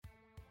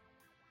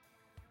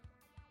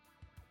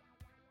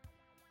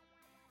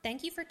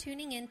Thank you for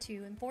tuning in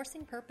to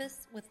Enforcing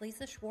Purpose with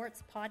Lisa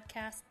Schwartz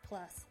Podcast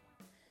Plus.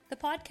 The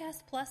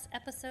Podcast Plus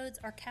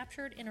episodes are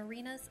captured in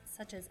arenas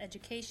such as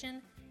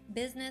education,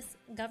 business,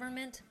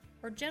 government,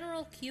 or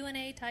general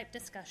Q&A type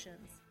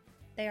discussions.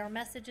 They are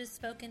messages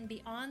spoken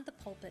beyond the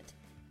pulpit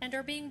and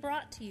are being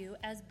brought to you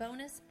as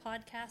bonus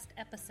podcast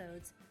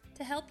episodes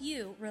to help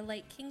you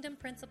relate kingdom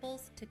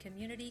principles to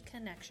community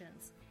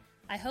connections.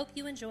 I hope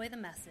you enjoy the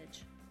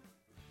message.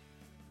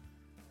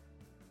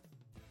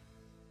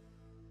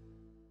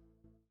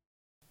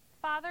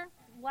 Father,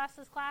 bless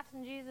this class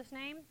in Jesus'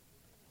 name.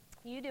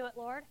 You do it,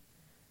 Lord.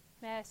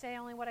 May I say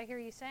only what I hear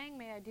you saying.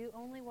 May I do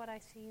only what I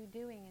see you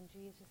doing in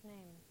Jesus'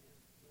 name.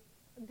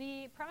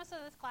 The premise of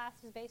this class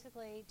is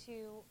basically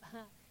to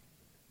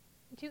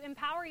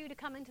empower you to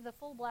come into the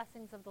full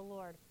blessings of the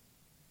Lord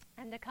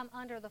and to come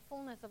under the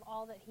fullness of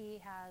all that He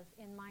has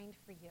in mind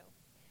for you.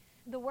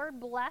 The word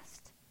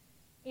blessed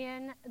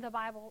in the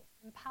Bible,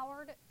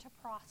 empowered to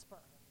prosper.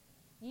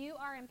 You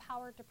are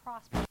empowered to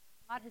prosper.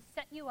 God has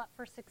set you up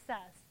for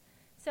success.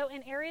 So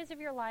in areas of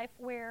your life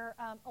where,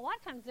 a lot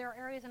of times there are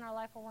areas in our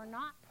life where we're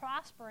not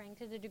prospering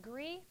to the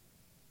degree,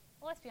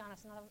 well, let's be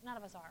honest, none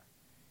of us are.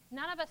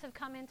 None of us have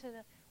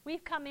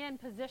we've come in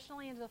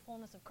positionally into the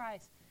fullness of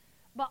Christ.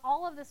 But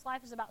all of this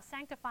life is about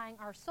sanctifying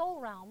our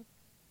soul realm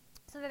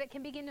so that it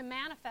can begin to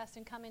manifest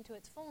and come into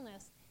its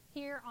fullness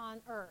here on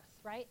earth,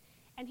 right?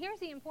 And here's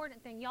the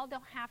important thing, y'all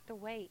don't have to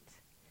wait.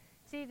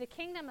 See, the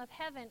kingdom of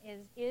heaven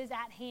is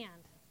at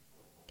hand,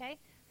 okay?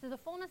 So the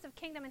fullness of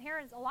kingdom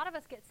inheritance, a lot of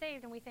us get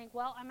saved and we think,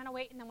 well, I'm going to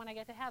wait and then when I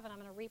get to heaven, I'm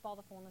going to reap all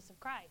the fullness of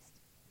Christ.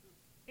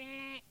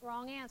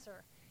 Wrong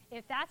answer.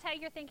 If that's how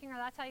you're thinking or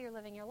that's how you're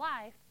living your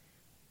life,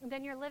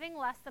 then you're living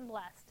less than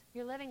blessed.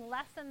 You're living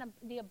less than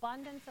the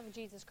abundance of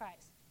Jesus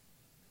Christ.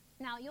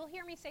 Now, you'll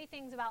hear me say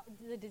things about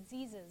the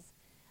diseases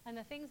and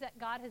the things that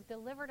God has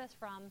delivered us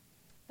from,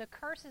 the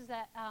curses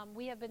that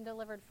we have been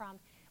delivered from.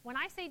 When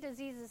I say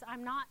diseases,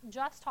 I'm not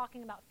just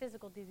talking about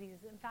physical diseases.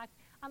 In fact,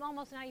 I'm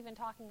almost not even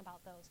talking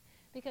about those.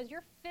 Because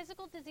your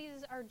physical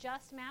diseases are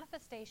just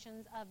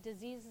manifestations of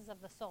diseases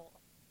of the soul.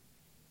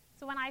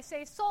 So when I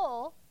say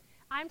soul,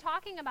 I'm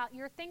talking about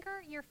your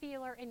thinker, your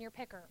feeler, and your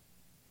picker.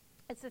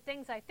 It's the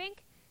things I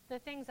think, the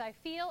things I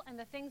feel, and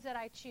the things that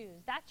I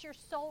choose. That's your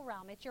soul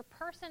realm. It's your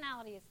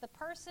personality. It's the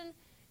person,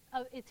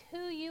 it's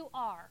who you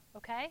are,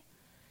 okay?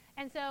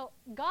 And so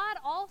God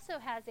also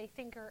has a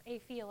thinker, a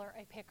feeler,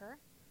 a picker.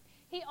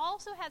 He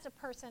also has a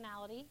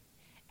personality.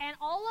 And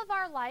all of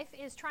our life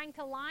is trying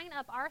to line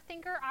up our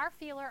thinker, our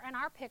feeler, and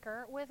our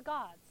picker with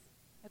God's,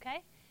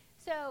 okay?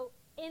 So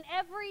in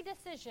every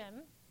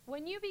decision,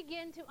 when you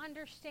begin to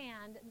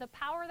understand the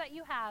power that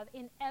you have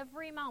in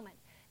every moment,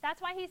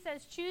 that's why He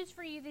says, choose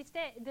for you this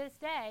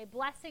day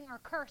blessing or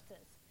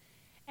curses.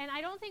 And I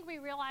don't think we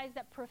realize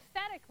that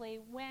prophetically,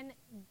 when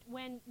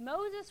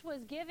Moses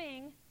was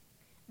giving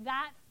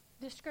that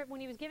when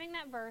he was giving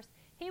that verse,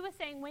 he was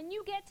saying, when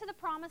you get to the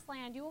promised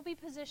land, you will be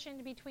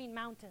positioned between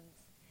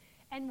mountains.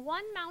 And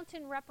one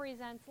mountain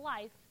represents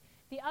life,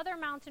 the other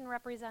mountain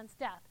represents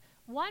death.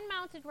 One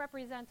mountain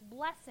represents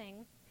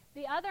blessing,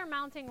 the other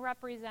mountain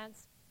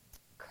represents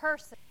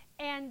curse.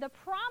 And the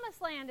promised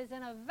land is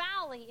in a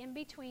valley in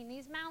between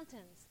these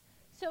mountains.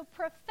 So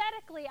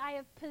prophetically, I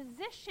have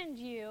positioned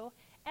you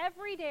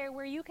every day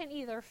where you can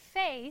either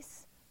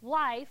face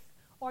life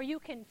or you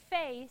can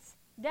face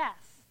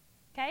death.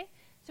 Okay?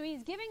 So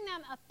He's giving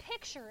them a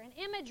picture, an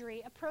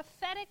imagery, a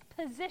prophetic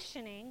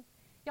positioning.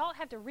 Y'all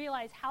have to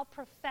realize how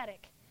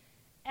prophetic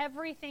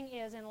everything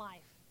is in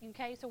life,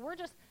 okay? So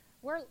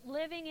we're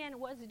living in,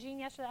 what was the Gene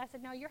yesterday? I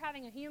said, no, you're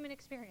having a human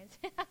experience.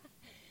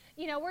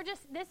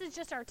 This is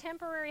just our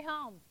temporary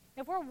home.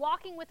 If we're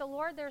walking with the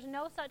Lord, there's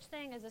no such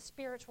thing as a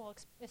spiritual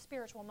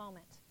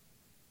moment.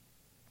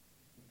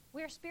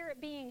 We're spirit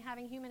being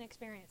having human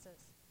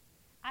experiences.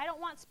 I don't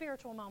want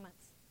spiritual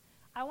moments.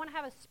 I want to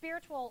have a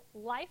spiritual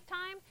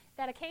lifetime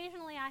that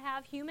occasionally I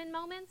have human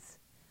moments,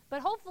 but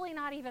hopefully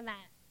not even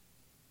that.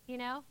 You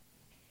know?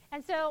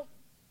 And so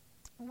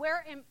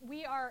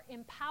we are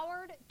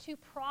empowered to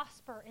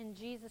prosper in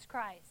Jesus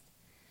Christ.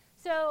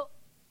 So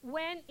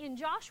when in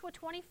Joshua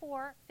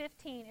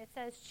 24:15 it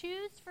says,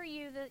 choose for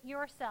you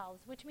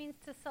yourselves, which means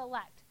to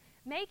select.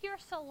 Make your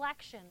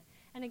selection.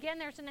 And again,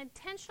 there's an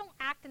intentional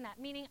act in that,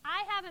 meaning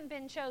I haven't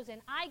been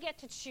chosen. I get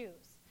to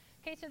choose.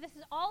 Okay, so this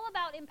is all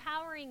about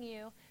empowering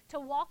you to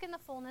walk in the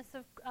fullness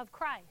of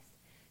Christ.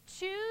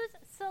 Choose,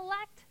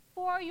 select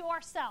for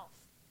yourself.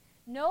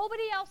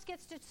 Nobody else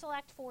gets to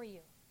select for you.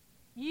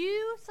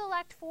 You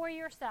select for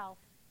yourself.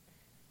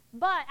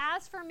 But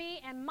as for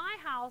me and my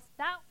house,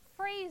 that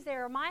phrase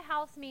there, my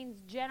house,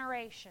 means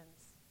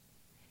generations.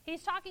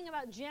 He's talking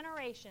about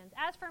generations.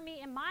 As for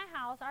me and my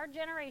house, our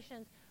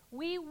generations,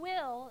 we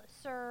will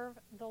serve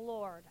the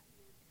Lord.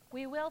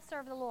 We will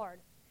serve the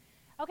Lord.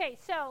 Okay,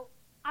 so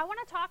I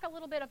want to talk a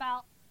little bit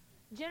about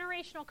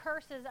generational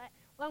curses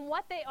and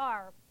what they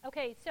are.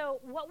 Okay, so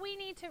what we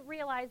need to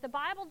realize, the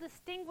Bible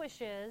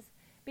distinguishes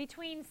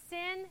between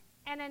sin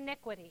and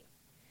iniquity.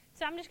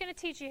 So I'm just going to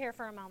teach you here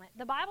for a moment.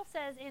 The Bible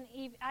says in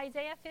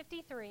Isaiah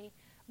 53,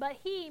 But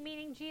he,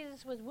 meaning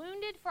Jesus, was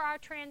wounded for our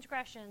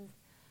transgressions,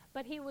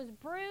 but he was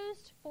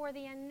bruised for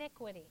the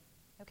iniquity.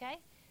 Okay?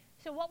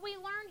 So what we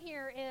learn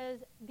here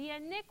is the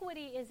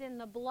iniquity is in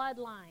the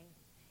bloodline.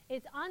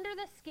 It's under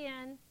the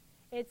skin.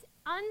 It's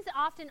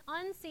often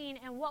unseen,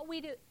 and what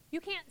we do, you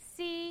can't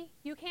see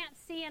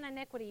an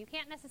iniquity. You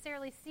can't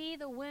necessarily see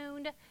the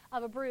wound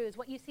of a bruise.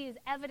 What you see is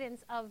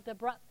evidence of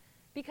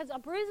because a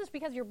bruise is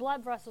because your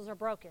blood vessels are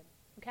broken,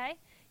 okay?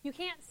 You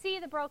can't see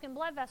the broken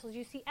blood vessels.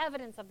 You see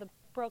evidence of the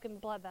broken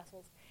blood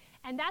vessels.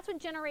 And that's what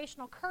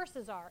generational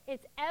curses are.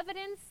 It's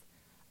evidence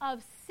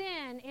of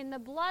sin in the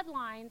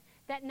bloodline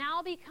that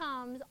now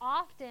becomes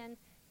often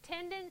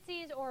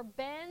tendencies or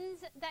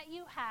bends that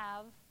you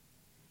have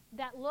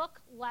that look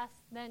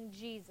less than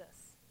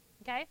Jesus,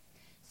 okay?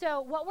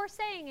 So what we're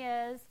saying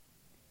is,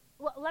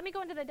 well, let me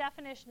go into the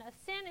definition. A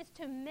sin is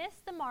to miss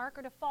the mark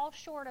or to fall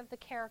short of the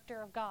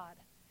character of God.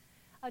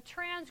 A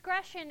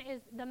transgression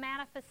is the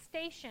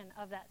manifestation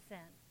of that sin.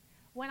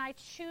 When I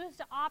choose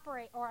to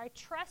operate or I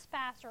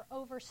trespass or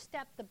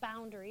overstep the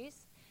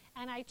boundaries,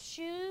 and I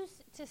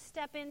choose to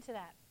step into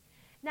that.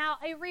 Now,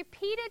 a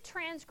repeated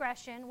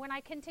transgression, when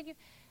I continue,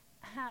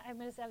 I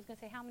was going to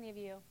say, how many of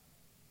you?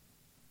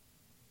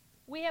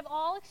 We have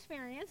all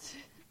experienced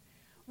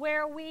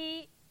where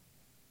we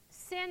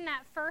sin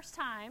that first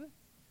time,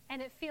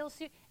 and it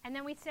feels, and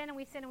then we sin and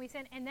we sin and we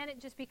sin, and then it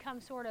just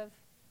becomes sort of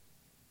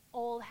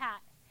old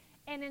hat.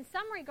 And in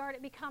some regard,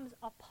 it becomes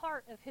a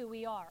part of who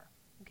we are,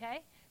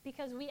 okay?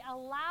 Because we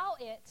allow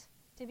it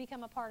to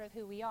become a part of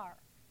who we are.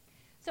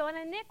 So an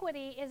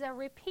iniquity is a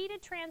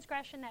repeated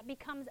transgression that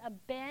becomes a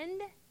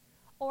bend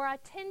or a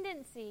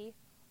tendency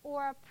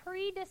or a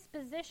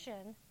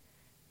predisposition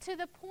to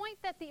the point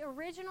that the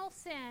original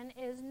sin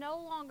is no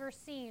longer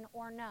seen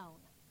or known.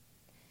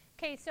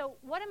 Okay, so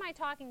what am I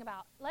talking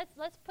about?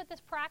 Let's put this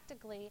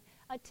practically.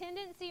 A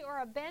tendency or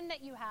a bend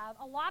that you have,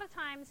 a lot of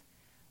times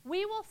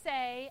we will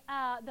say,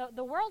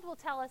 the world will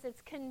tell us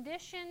it's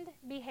conditioned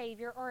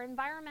behavior or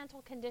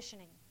environmental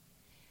conditioning.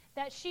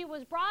 That she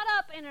was brought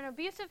up in an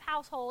abusive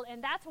household,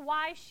 and that's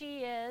why she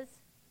is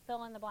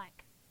fill in the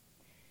blank.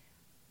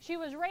 She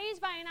was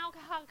raised by an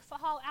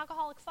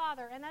alcoholic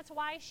father, and that's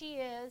why she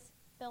is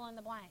fill in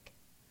the blank.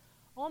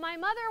 Well, my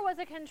mother was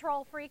a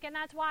control freak, and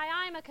that's why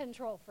I'm a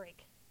control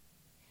freak.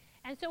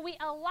 And so we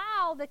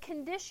allow the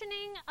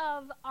conditioning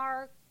of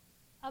our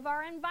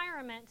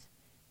environment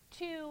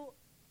to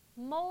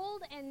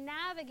mold and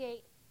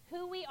navigate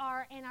who we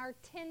are and our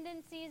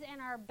tendencies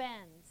and our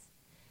bends.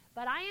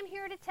 But I am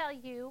here to tell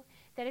you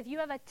that if you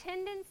have a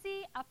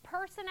tendency, a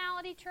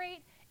personality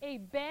trait, a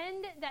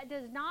bend that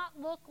does not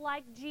look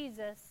like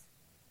Jesus,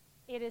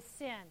 it is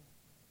sin.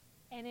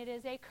 And it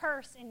is a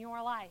curse in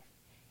your life.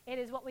 It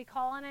is what we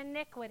call an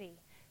iniquity.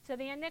 So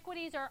the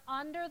iniquities are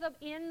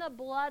in the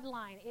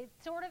bloodline. It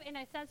sort of, in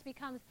a sense,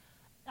 becomes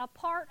a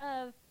part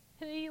of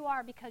who you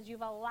are because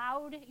you've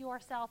allowed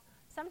yourself.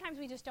 Sometimes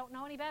we just don't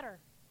know any better.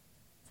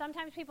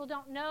 Sometimes people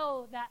don't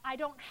know that I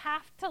don't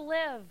have to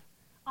live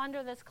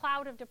under this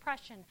cloud of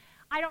depression.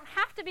 I don't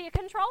have to be a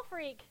control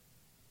freak.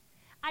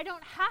 I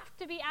don't have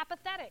to be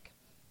apathetic.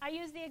 I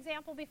used the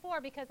example before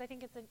because I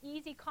think it's an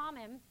easy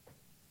common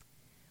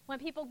when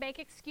people make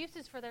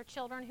excuses for their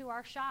children who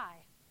are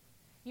shy.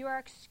 You are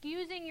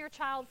excusing your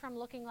child from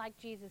looking like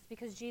Jesus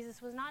because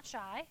Jesus was not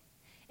shy.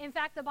 In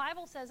fact, the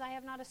Bible says, I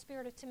have not a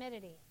spirit of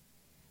timidity,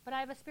 but I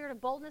have a spirit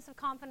of boldness, of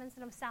confidence,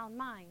 and of sound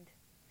mind.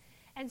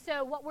 And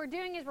so what we're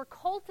doing is we're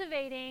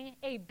cultivating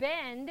a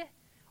bend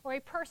or a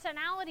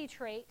personality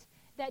trait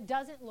that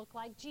doesn't look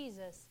like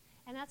Jesus.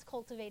 And that's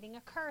cultivating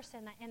a curse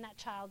in that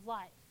child's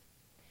life.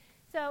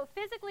 So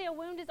physically, a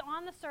wound is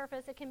on the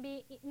surface. It can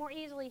be more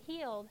easily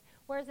healed,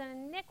 whereas an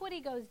iniquity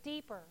goes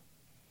deeper.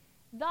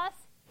 Thus,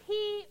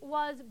 he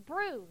was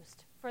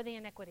bruised for the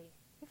iniquity.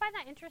 You find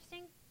that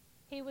interesting?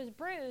 He was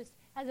bruised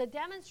as a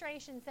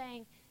demonstration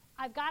saying,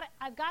 I've got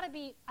to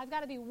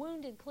be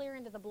wounded clear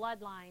into the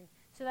bloodline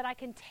so that I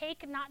can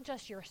take not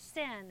just your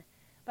sin,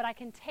 but I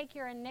can take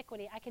your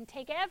iniquity. I can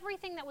take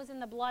everything that was in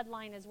the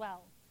bloodline as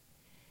well.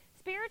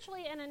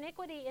 Spiritually, an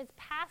iniquity is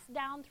passed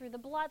down through the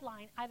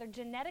bloodline, either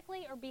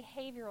genetically or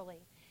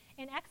behaviorally.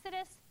 In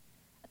Exodus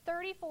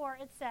 34,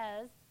 it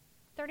says,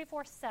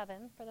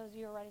 34:7, for those of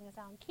you who are writing this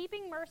down,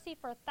 keeping mercy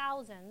for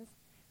thousands,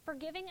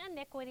 forgiving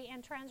iniquity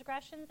and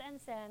transgressions and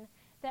sin,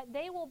 that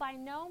they will by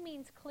no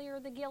means clear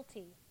the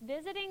guilty,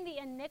 visiting the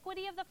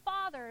iniquity of the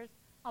fathers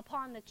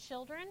upon the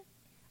children,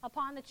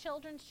 upon the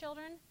children's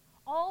children,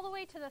 all the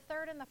way to the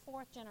third and the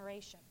fourth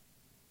generation.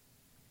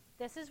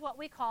 This is what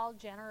we call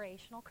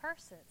generational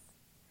curses.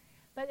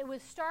 But it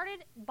was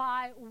started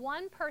by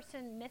one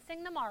person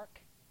missing the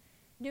mark,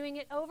 doing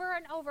it over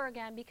and over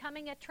again,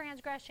 becoming a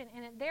transgression,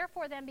 and it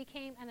therefore then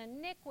became an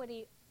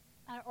iniquity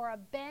or a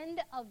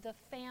bend of the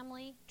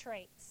family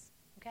traits.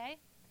 Okay?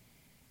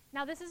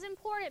 Now this is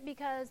important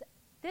because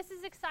this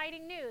is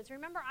exciting news.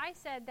 Remember I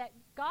said that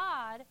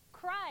God,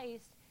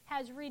 Christ,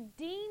 has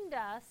redeemed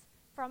us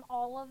from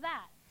all of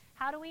that.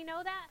 How do we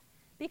know that?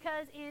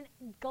 Because in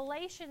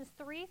Galatians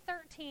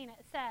 3:13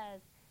 it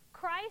says,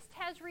 Christ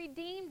has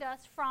redeemed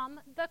us from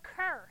the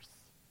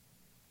curse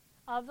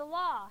of the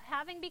law,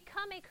 having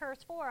become a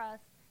curse for us.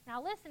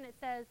 Now listen, it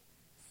says,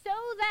 so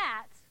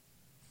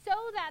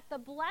that the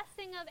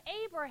blessing of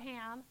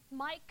Abraham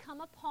might come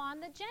upon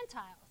the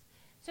Gentiles.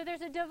 So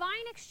there's a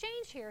divine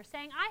exchange here,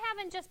 saying, I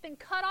haven't just been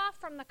cut off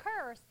from the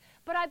curse,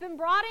 but I've been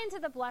brought into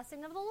the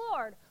blessing of the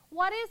Lord.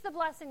 What is the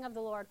blessing of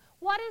the Lord?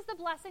 What is the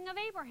blessing of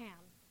Abraham?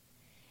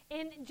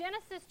 In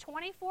Genesis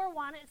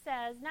 24:1, it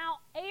says, now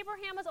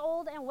Abraham was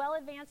old and well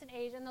advanced in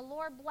age, and the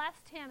Lord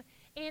blessed him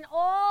in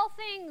all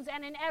things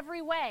and in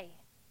every way.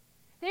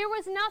 There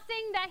was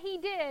nothing that he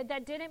did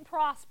that didn't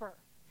prosper.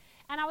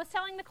 And I was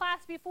telling the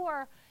class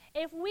before,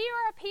 if we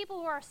are a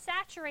people who are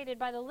saturated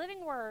by the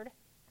living word,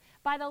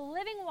 by the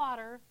living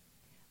water,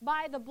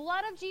 by the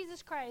blood of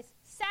Jesus Christ,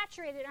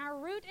 saturated, and our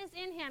root is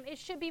in him, it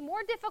should be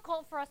more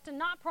difficult for us to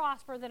not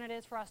prosper than it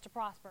is for us to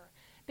prosper.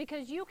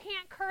 Because you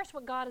can't curse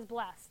what God has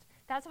blessed.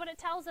 That's what it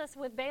tells us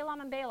with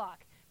Balaam and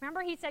Balak.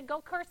 Remember, he said, go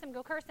curse him,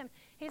 go curse him.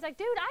 He's like,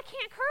 dude, I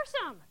can't curse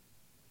him.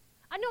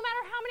 No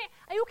matter how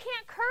many, you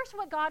can't curse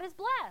what God has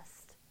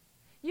blessed.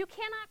 You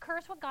cannot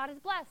curse what God has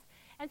blessed.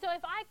 And so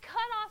if I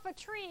cut off a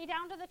tree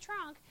down to the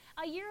trunk,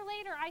 a year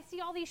later I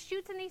see all these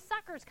shoots and these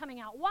suckers coming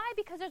out. Why?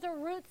 Because there's a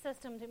root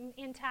system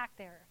intact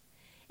there.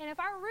 And if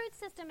our root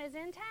system is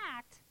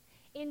intact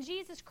in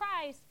Jesus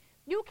Christ,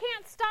 you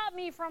can't stop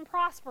me from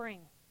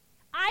prospering.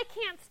 I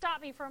can't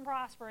stop me from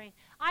prospering.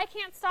 I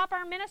can't stop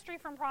our ministry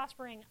from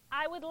prospering.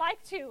 I would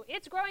like to.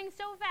 It's growing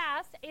so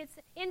fast, it's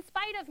in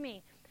spite of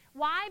me.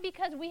 Why?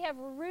 Because we have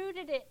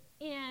rooted it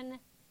in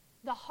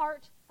the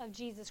heart of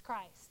Jesus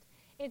Christ.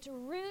 It's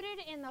rooted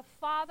in the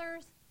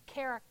Father's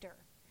character.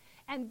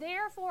 And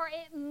therefore,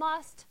 it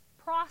must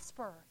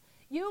prosper.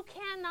 You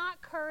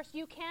cannot curse.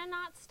 You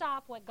cannot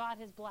stop what God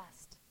has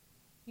blessed.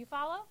 You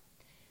follow?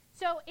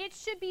 So it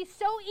should be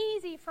so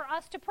easy for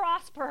us to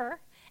prosper.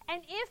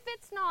 And if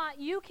it's not,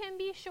 you can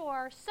be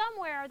sure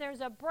somewhere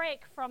there's a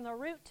break from the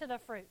root to the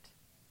fruit.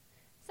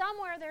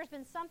 Somewhere there's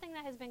been something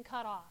that has been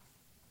cut off.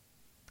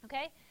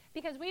 Okay?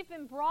 Because we've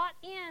been brought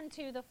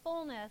into the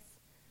fullness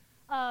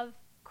of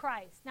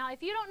Christ. Now,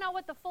 if you don't know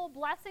what the full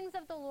blessings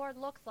of the Lord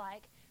looks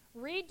like,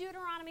 read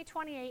Deuteronomy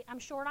 28. I'm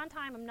short on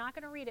time. I'm not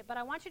going to read it, but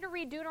I want you to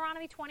read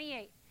Deuteronomy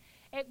 28.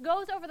 It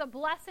goes over the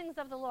blessings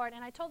of the Lord.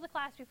 And I told the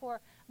class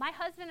before, my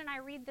husband and I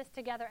read this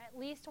together at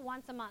least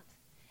once a month.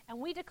 And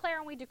we declare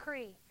and we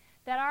decree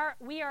that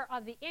we are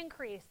of the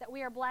increase, that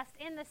we are blessed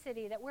in the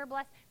city, that we're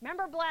blessed.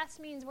 Remember, blessed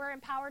means we're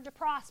empowered to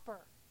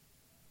prosper.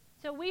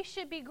 So we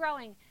should be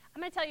growing.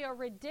 I'm going to tell you a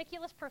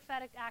ridiculous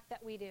prophetic act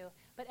that we do.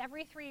 But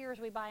every 3 years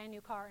we buy a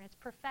new car, and it's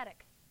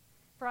prophetic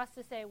for us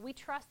to say we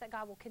trust that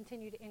God will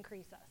continue to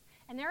increase us.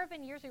 And there have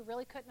been years we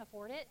really couldn't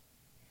afford it,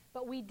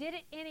 but we did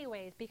it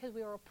anyways because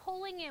we were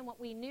pulling in what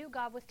we knew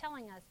God was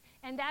telling us,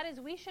 and that is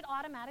we should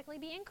automatically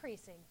be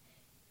increasing.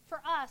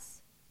 For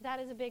us, that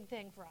is a big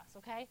thing for us,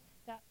 okay?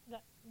 That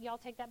y'all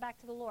take that back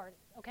to the Lord,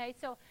 okay?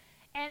 So,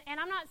 and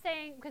I'm not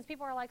saying, because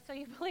people are like, so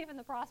you believe in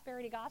the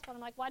prosperity gospel? And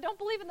I'm like, well, I don't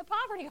believe in the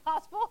poverty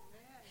gospel.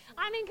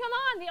 I mean, come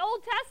on, the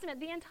Old Testament,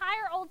 the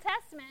entire Old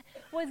Testament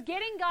was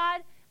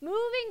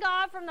moving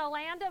God from the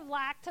land of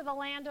lack to the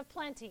land of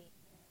plenty,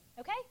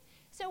 okay?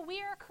 So we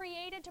are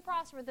created to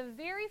prosper. The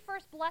very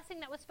first blessing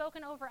that was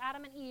spoken over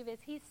Adam and Eve is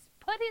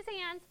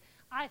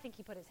I think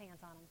he put his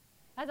hands on them,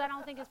 as I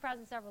don't think his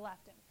presence ever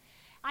left him.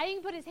 I think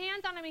he put his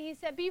hands on him and he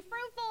said, be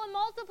fruitful and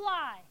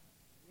multiply.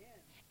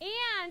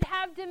 And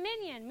have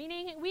dominion,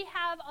 meaning we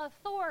have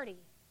authority,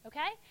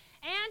 okay?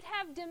 And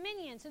have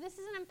dominion. So this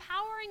is an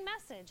empowering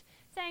message,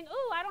 saying,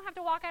 ooh, I don't have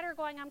to walk out here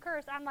going, I'm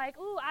cursed. I'm like,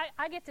 ooh,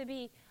 I get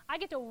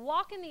to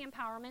walk in the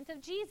empowerment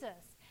of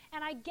Jesus.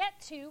 And I get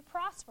to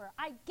prosper.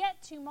 I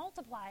get to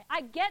multiply.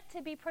 I get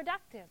to be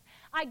productive.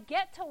 I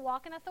get to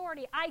walk in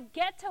authority. I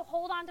get to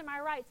hold on to my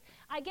rights.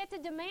 I get to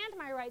demand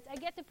my rights. I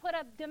get to put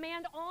a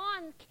demand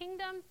on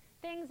kingdom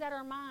things that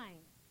are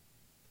mine.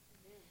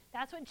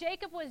 That's what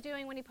Jacob was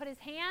doing when he put his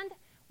hand,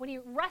 when he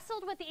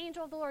wrestled with the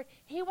angel of the Lord.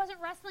 He wasn't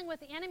wrestling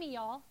with the enemy,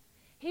 y'all.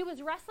 He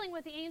was wrestling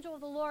with the angel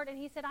of the Lord, and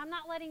he said, I'm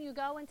not letting you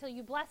go until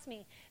you bless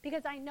me,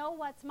 because I know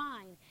what's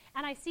mine.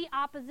 And I see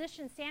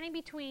opposition standing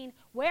between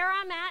where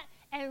I'm at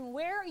and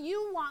where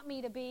you want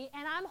me to be,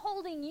 and I'm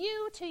holding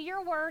you to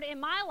your word in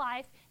my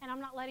life, and I'm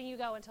not letting you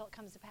go until it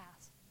comes to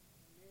pass.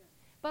 Amen.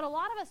 But a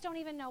lot of us don't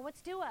even know what's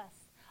due us.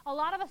 A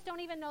lot of us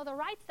don't even know the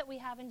rights that we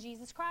have in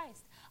Jesus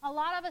Christ. A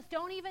lot of us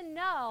don't even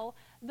know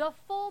the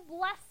full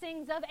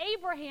blessings of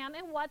Abraham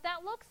and what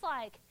that looks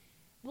like.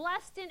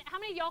 Blessed in, how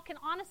many of y'all can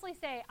honestly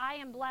say, I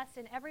am blessed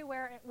in every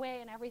way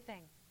and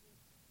everything?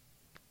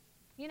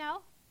 You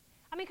know?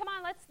 I mean, come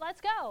on,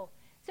 let's go.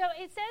 So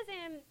it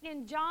says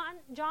in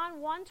John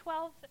 1,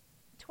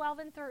 12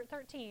 and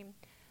 13,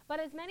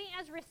 but as many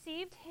as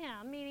received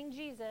him, meaning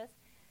Jesus,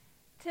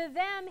 to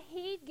them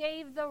he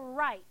gave the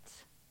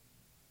right.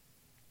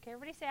 Okay,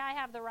 everybody say, I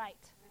have the right.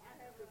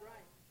 I have the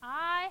right.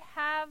 I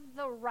have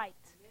the right.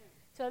 Amen.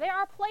 So there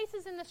are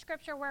places in the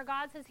scripture where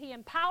God says he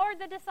empowered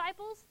the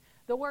disciples.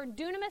 The word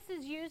dunamis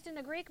is used in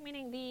the Greek,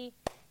 meaning the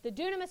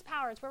dunamis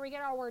power. It's where we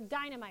get our word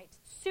dynamite.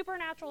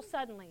 Supernatural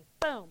suddenly.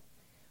 Boom.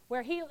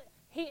 Where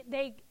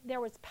there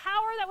was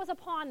power that was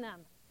upon them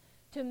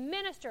to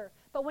minister.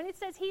 But when it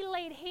says he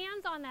laid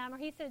hands on them, or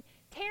he said,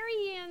 tarry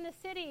ye in the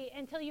city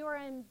until you are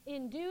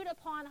endued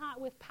upon high,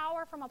 with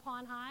power from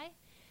upon high,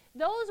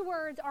 those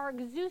words are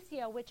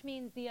exousia, which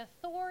means the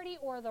authority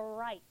or the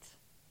right.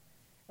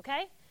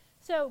 Okay?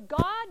 So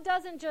God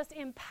doesn't just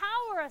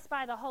empower us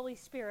by the Holy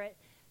Spirit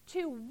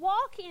to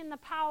walk in the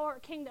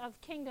power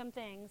of kingdom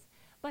things,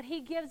 but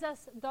he gives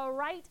us the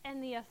right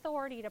and the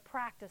authority to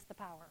practice the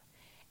power.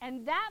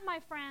 And that, my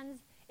friends,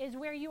 is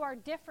where you are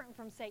different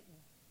from Satan.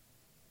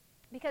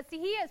 Because, see,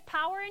 he has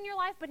power in your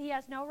life, but he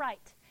has no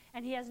right,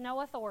 and he has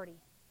no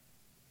authority.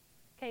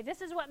 Okay, this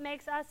is what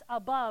makes us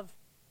above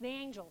the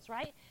angels,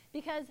 right?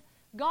 Because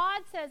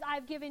God says,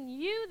 I've given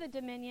you the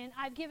dominion,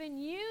 I've given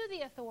you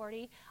the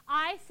authority.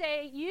 I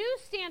say, you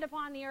stand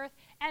upon the earth,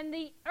 and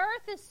the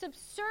earth is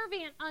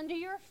subservient under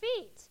your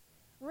feet.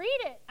 Read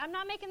it. I'm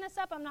not making this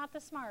up. I'm not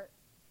this smart.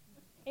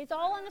 It's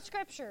all in the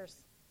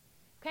scriptures.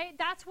 Okay,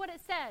 that's what it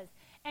says.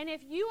 And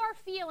if you are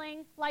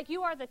feeling like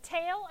you are the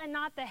tail and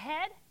not the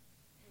head,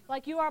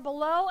 like you are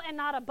below and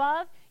not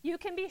above, you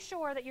can be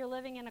sure that you're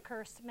living in a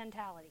cursed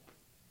mentality.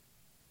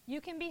 You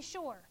can be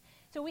sure.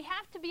 So we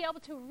have to be able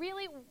to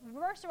really,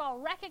 first of all,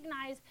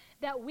 recognize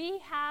that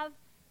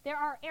there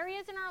are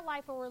areas in our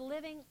life where we're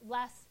living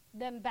less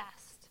than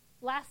best.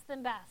 Less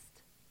than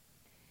best.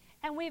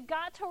 And we've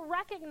got to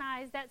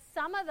recognize that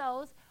some of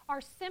those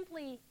are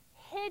simply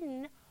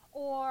hidden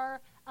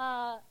or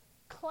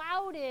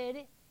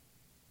clouded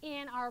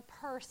in our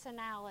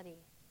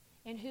personality,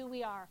 in who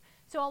we are.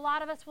 So a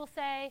lot of us will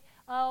say,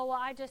 oh, well,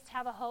 I just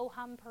have a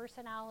ho-hum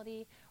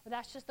personality, or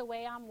that's just the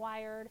way I'm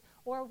wired,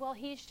 or, well,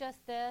 he's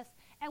just this.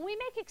 And we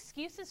make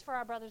excuses for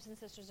our brothers and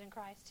sisters in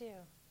Christ, too.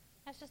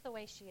 That's just the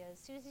way she is.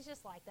 Susie's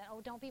just like that. Oh,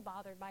 don't be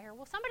bothered by her.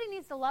 Well, somebody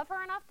needs to love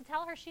her enough to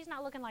tell her she's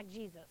not looking like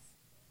Jesus.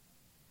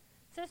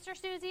 Sister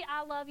Susie,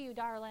 I love you,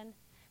 darling.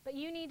 But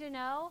you need to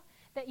know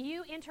that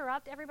you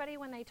interrupt everybody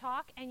when they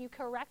talk and you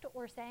correct what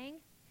we're saying.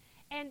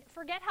 And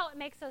forget how it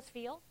makes us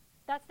feel.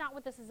 That's not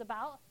what this is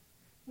about.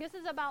 This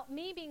is about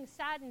me being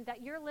saddened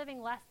that you're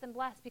living less than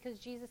blessed because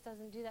Jesus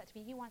doesn't do that to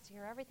me. He wants to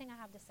hear everything I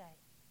have to say.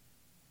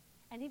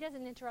 And he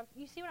doesn't interrupt.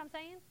 You see what I'm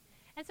saying?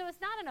 And so it's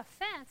not an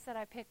offense that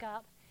I pick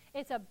up.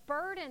 It's a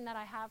burden that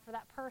I have for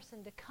that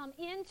person to come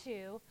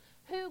into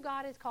who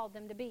God has called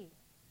them to be.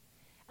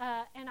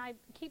 And I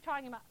keep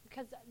talking about,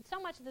 because so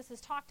much of this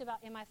is talked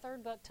about in my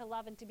third book, To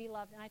Love and to Be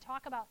Loved. And I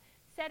talk about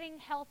setting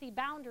healthy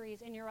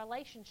boundaries in your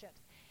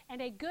relationships.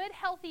 And a good,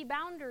 healthy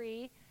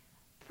boundary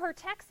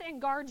protects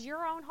and guards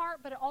your own heart,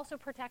 but it also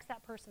protects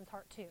that person's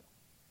heart too.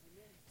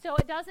 Amen. So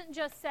it doesn't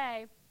just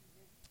say,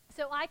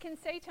 so I can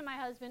say to my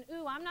husband,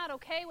 ooh, I'm not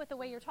okay with the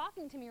way you're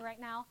talking to me right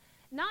now,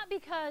 not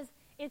because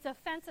it's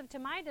offensive to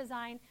my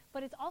design,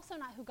 but it's also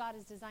not who God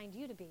has designed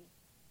you to be.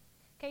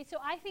 Okay, so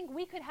I think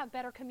we could have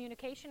better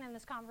communication in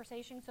this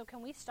conversation, so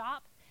can we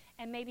stop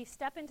and maybe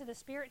step into the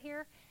Spirit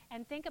here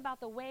and think about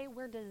the way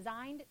we're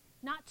designed,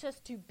 not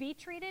just to be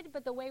treated,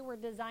 but the way we're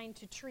designed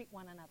to treat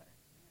one another.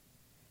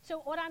 So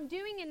what I'm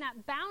doing in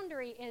that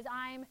boundary is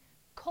I'm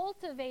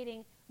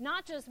cultivating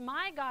not just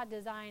my God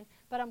design,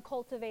 but I'm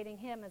cultivating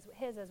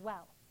his as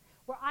well.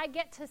 Where I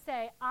get to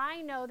say,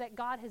 I know that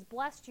God has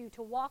blessed you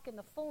to walk in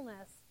the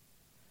fullness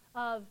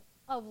of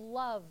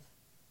love,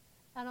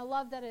 and a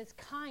love that is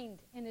kind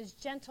and is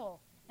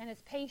gentle and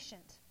is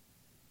patient.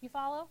 You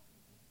follow?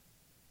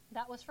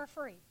 That was for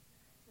free.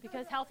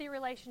 Because healthy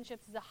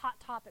relationships is a hot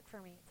topic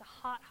for me. It's a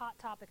hot, hot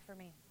topic for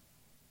me.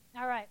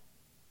 All right.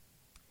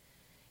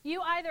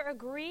 You either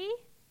agree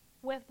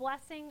with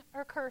blessing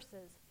or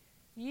curses.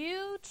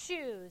 You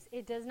choose.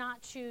 It does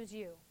not choose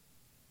you.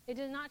 It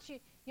does not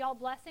choose. Y'all,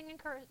 blessing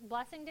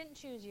didn't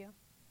choose you.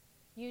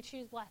 You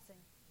choose blessing.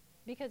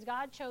 Because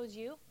God chose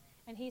you,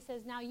 and he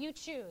says, now you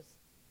choose.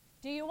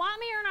 Do you want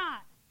me or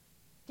not?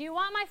 Do you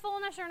want my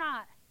fullness or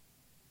not?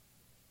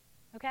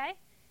 Okay?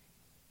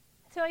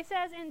 So he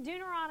says in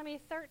Deuteronomy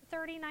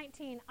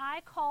 30:19,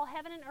 I call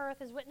heaven and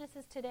earth as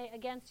witnesses today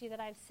against you that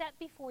I have set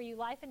before you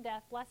life and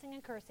death, blessing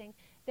and cursing.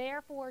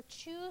 Therefore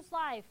choose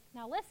life.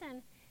 Now listen,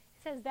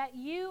 it says that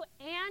you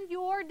and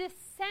your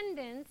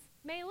descendants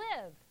may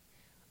live.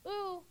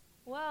 Ooh,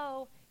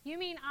 whoa, you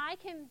mean I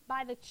can,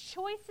 by the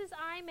choices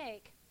I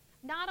make,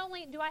 not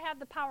only do I have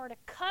the power to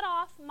cut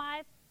off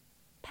my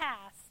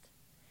past,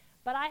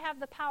 but I have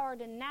the power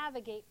to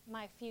navigate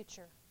my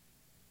future.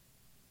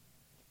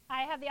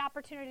 I have the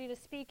opportunity to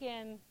speak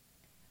in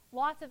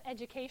lots of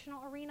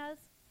educational arenas.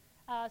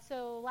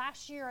 So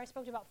last year I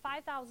spoke to about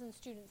 5,000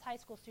 students, high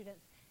school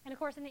students. And of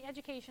course in the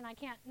education I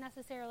can't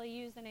necessarily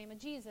use the name of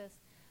Jesus,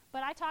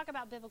 but I talk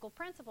about biblical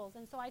principles.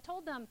 And so I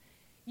told them,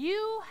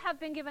 you have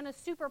been given a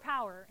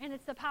superpower, and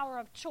it's the power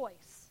of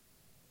choice.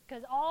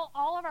 Because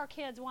all of our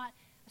kids want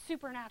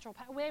supernatural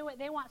power.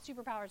 They want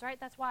superpowers, right?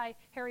 That's why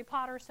Harry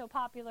Potter is so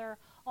popular.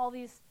 All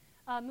these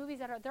movies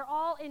they're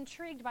all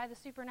intrigued by the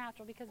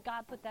supernatural because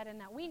God put that in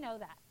them. We know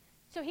that.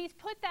 So he's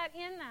put that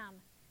in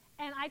them.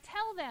 And I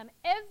tell them,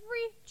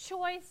 every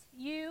choice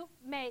you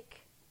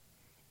make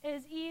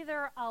is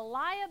either a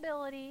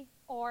liability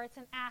or it's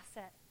an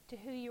asset to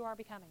who you are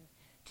becoming,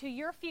 to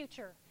your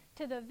future,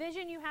 to the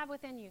vision you have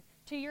within you,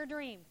 to your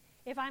dream.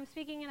 If I'm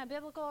speaking in a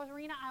biblical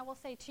arena, I will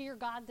say to your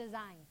God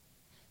design,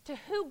 to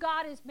who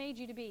God has made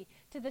you to be,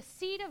 to the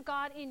seed of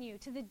God in you,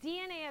 to the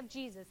DNA of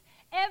Jesus.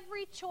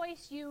 Every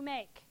choice you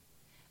make.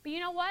 But you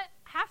know what?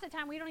 Half the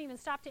time we don't even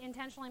stop to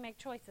intentionally make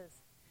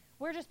choices.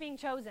 We're just being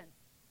chosen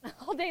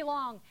all day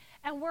long.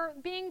 And we're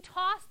being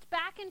tossed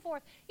back and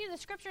forth. You know,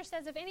 the scripture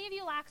says, if any of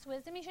you lacks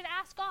wisdom, you should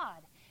ask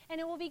God,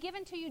 and it will be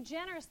given to you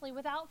generously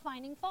without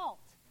finding fault.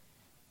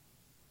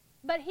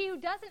 But he who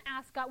doesn't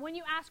ask God, when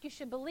you ask, you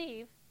should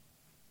believe.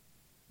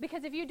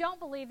 Because if you don't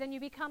believe, then you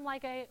become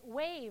like a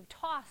wave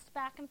tossed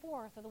back and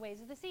forth of the waves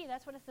of the sea.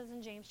 That's what it says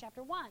in James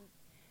chapter 1.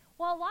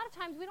 Well, a lot of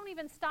times we don't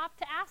even stop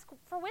to ask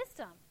for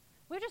wisdom.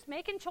 We're just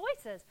making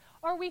choices.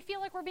 Or we feel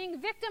like we're being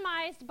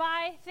victimized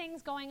by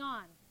things going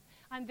on.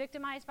 I'm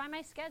victimized by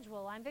my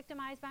schedule. I'm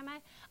victimized by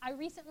I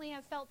recently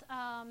have felt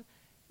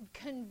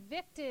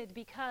convicted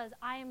because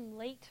I am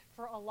late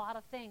for a lot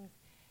of things.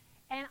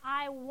 And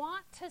I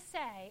want to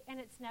say, and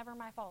it's never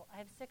my fault. I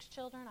have 6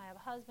 children. I have a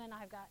husband.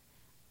 I've got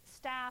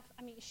staff.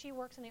 I mean, she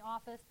works in the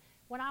office.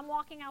 When I'm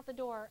walking out the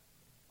door,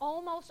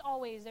 almost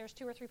always there's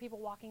 2 or 3 people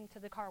walking to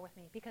the car with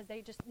me because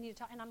they just need to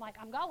talk. And I'm like,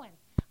 I'm going.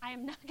 I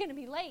am not going to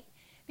be late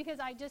because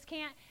I just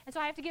can't. And so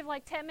I have to give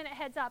like 10-minute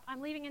heads up.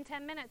 I'm leaving in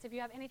 10 minutes. If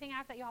you have anything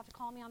after that, you'll have to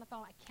call me on the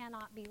phone. I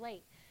cannot be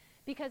late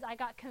because I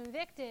got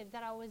convicted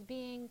that I was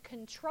being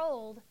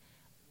controlled.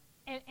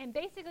 And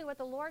basically what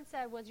the Lord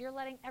said was, you're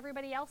letting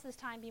everybody else's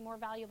time be more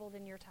valuable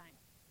than your time.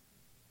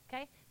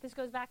 Okay? This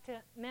goes back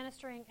to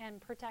ministering and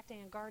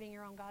protecting and guarding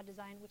your own God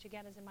design, which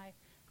again is in my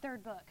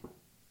 3rd book.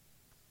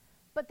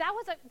 But that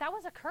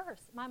was a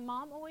curse. My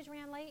mom always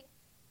ran late.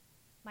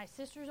 My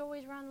sisters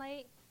always run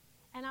late.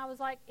 And I was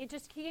like, it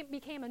just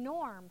became a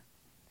norm.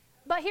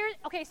 But here,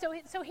 okay, so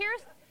here,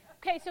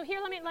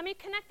 let me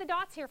connect the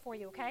dots here for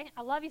you, okay?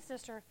 I love you,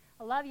 sister.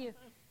 I love you.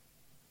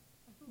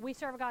 We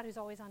serve a God who's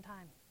always on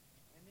time.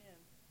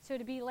 So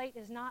to be late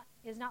is not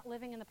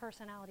living in the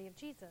personality of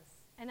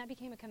Jesus. And that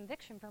became a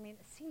conviction for me.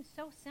 It seems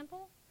so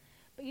simple.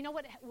 But you know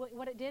what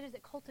it did is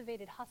it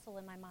cultivated hustle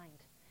in my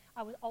mind.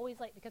 I was always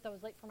late because I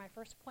was late for my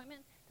first appointment.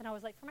 Then I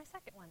was late for my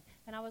second one.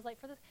 Then I was late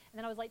for this. And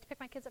then I was late to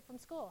pick my kids up from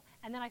school.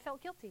 And then I felt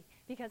guilty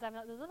because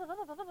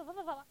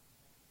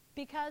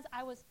because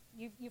I was,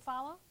 you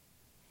follow?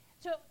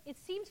 So it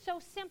seems so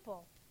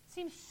simple. It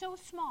seems so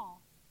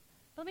small.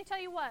 But let me tell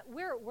you what,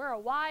 we're a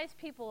wise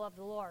people of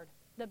the Lord.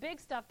 The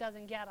big stuff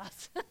doesn't get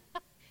us.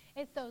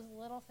 It's those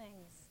little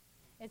things.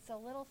 It's the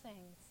little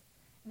things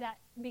that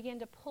begin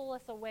to pull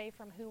us away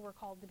from who we're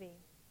called to be.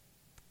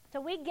 So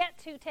we get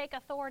to take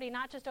authority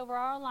not just over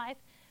our own life,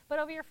 but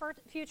over your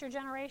future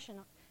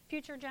generations.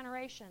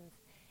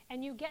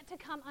 And you get to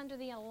come under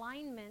the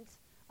alignment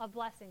of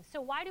blessings.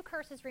 So why do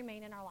curses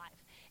remain in our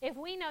life? If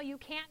we know you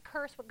can't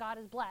curse what God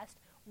has blessed,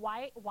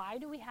 why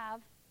do we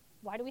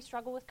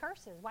struggle with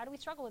curses? Why do we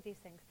struggle with these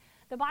things?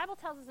 The Bible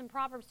tells us in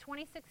Proverbs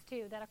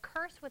 26:2 that a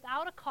curse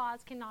without a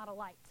cause cannot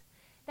alight.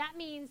 That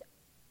means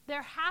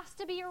there has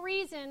to be a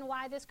reason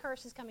why this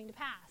curse is coming to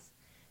pass.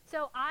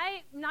 So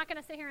I'm not going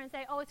to sit here and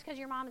say, oh, it's because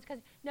your mom, it's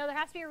because... No, there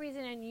has to be a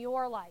reason in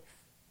your life.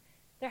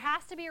 There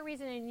has to be a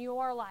reason in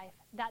your life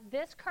that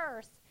this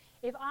curse,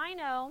 if I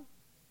know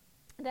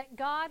that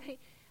God...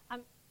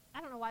 I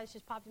don't know why this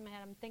just popped in my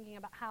head. I'm thinking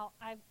about how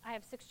I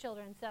have 6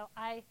 children, so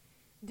I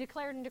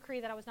declared and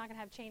decreed that I was not going to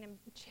have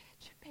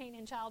pain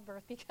in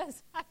childbirth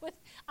because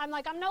I'm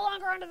like, I'm no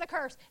longer under the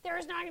curse. There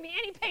is not going to be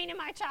any pain in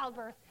my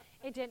childbirth.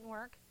 It didn't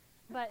work,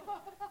 but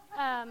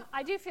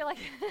I do feel like,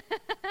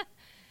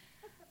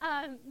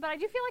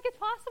 it's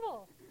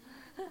possible.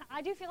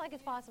 I do feel like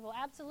it's possible,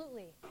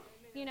 absolutely.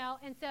 You know,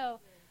 and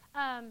so,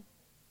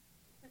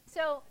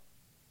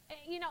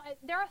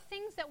 there are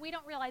things that we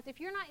don't realize. If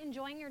you're not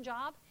enjoying your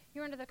job,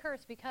 you're under the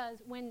curse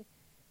because when,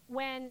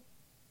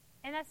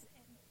 and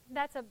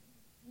that's a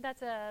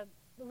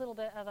little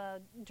bit of a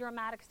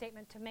dramatic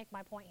statement to make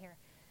my point here.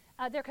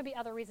 There could be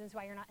other reasons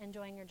why you're not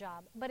enjoying your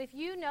job. But if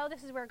you know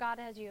this is where God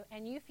has you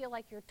and you feel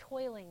like you're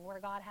toiling where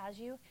God has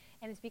you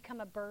and it's become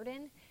a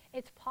burden,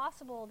 it's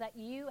possible that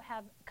you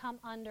have come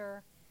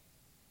under,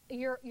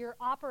 you're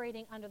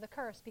operating under the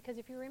curse. Because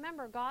if you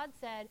remember, God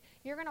said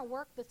you're going to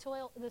work the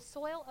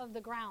soil of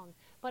the ground.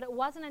 But it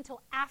wasn't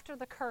until after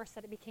the curse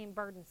that it became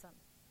burdensome.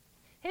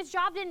 His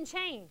job didn't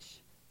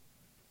change.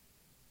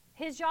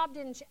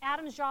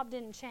 Adam's job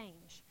didn't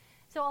change.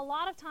 So a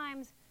lot of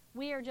times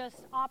we are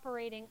just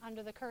operating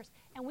under the curse.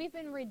 And we've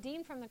been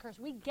redeemed from the curse.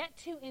 We get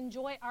to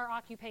enjoy our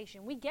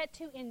occupation. We get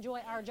to enjoy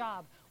our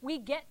job. We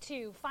get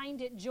to find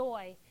it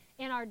joy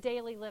in our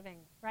daily living,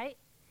 right?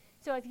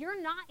 So if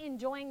you're not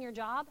enjoying your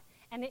job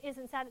and it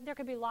isn't sad, there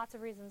could be lots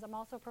of reasons. I'm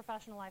also a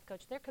professional life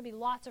coach. There could be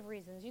lots of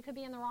reasons. You could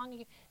be in the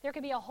wrong. There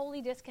could be a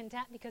holy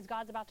discontent because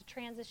God's about to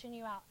transition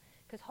you out.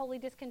 Because holy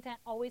discontent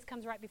always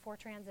comes right before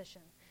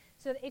transition.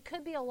 So it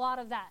could be a lot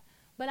of that.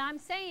 But I'm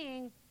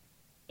saying,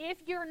 if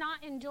you're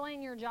not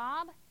enjoying your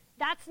job,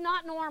 that's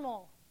not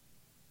normal.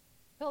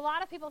 But a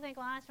lot of people think,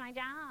 well, that's my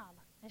job.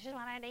 This is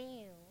what I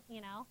do,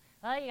 you know.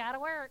 Well, you got to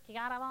work. You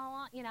got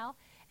to, you know.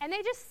 And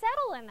they just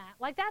settle in that.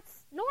 Like,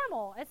 that's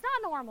normal. It's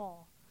not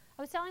normal.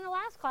 I was telling the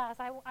last class,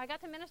 I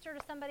got to minister to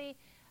somebody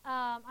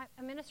I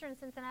minister in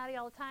Cincinnati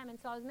all the time, and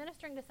so I was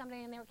ministering to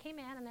somebody, and they came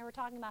in, and they were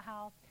talking about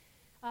how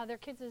their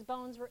kids'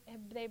 bones,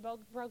 they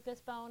broke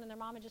this bone, and their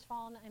mom had just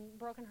fallen and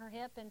broken her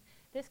hip, and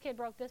this kid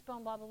broke this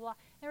bone, blah, blah, blah.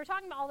 They were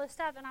talking about all this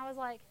stuff, and I was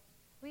like,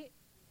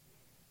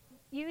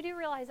 you do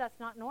realize that's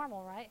not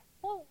normal, right?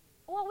 Well,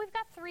 we've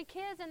got 3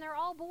 kids, and they're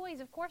all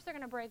boys. Of course they're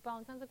going to break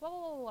bones. And I was like,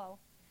 whoa.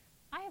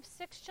 I have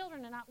 6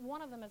 children, and not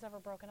one of them has ever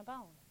broken a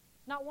bone.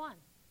 Not one.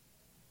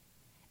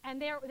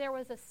 And there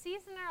was a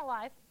season in our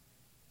life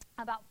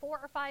about 4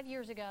 or 5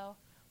 years ago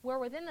where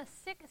within the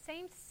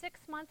same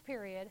 6-month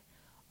period,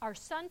 our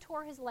son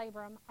tore his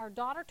labrum, our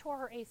daughter tore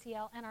her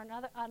ACL, and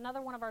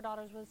another one of our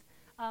daughters was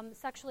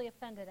sexually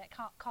offended at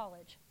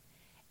college.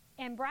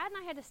 And Brad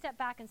and I had to step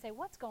back and say,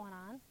 what's going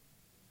on?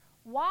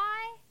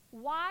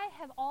 Why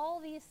have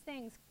all these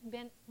things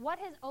been, what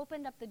has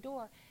opened up the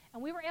door?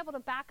 And we were able to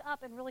back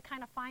up and really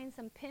kind of find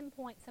some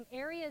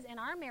areas in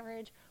our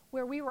marriage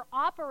where we were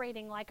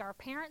operating like our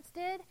parents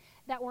did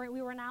that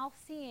we were now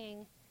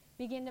seeing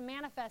begin to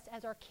manifest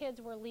as our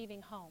kids were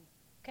leaving home.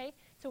 Okay?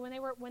 So when they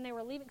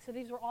were leaving, so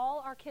these were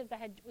all our kids that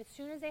had, as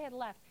soon as they had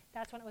left,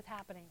 that's when it was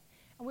happening.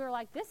 And we were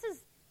like, this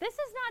is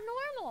not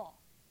normal.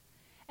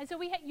 And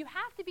so you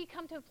have to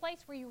come to a place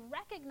where you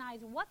recognize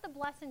what the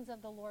blessings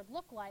of the Lord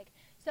look like,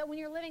 so that when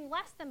you're living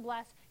less than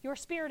blessed, your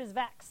spirit is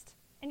vexed.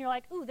 And you're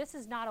like, ooh, this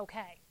is not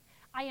okay.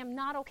 I am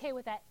not okay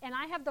with that. And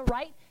I have the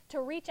right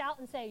to reach out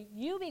and say,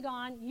 you be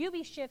gone, you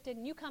be shifted,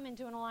 and you come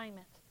into an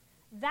alignment.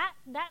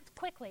 That's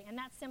quickly and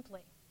that's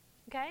simply.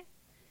 Okay?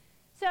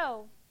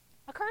 So,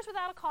 a curse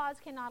without a cause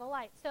cannot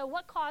alight. So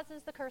what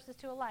causes the curses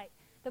to alight?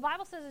 The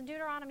Bible says in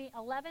Deuteronomy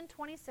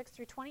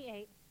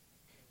 11:26-28,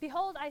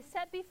 behold, I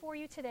set before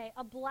you today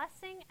a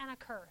blessing and a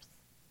curse.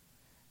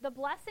 The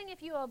blessing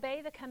if you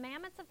obey the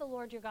commandments of the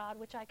Lord your God,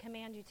 which I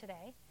command you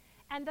today,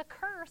 and the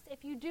curse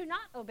if you do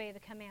not obey the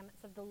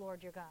commandments of the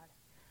Lord your God,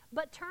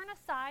 but turn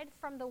aside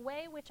from the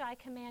way which I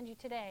command you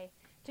today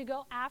to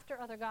go after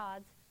other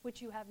gods,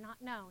 which you have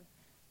not known.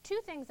 2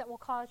 things that will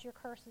cause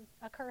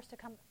a curse to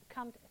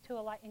come to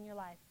a light in your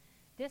life.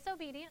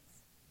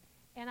 Disobedience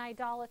and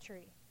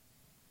idolatry.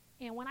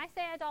 And when I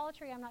say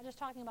idolatry, I'm not just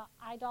talking about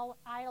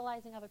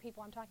idolizing other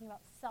people. I'm talking about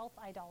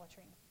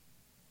self-idolatry.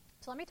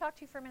 So let me talk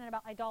to you for a minute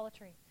about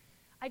idolatry.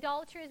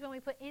 Idolatry is when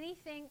we put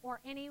anything or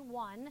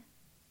anyone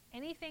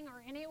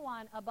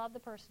above the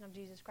person of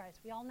Jesus Christ.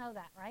 We all know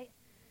that, right?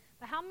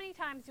 But how many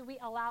times do we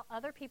allow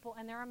other people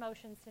and their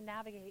emotions to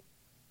navigate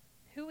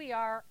who we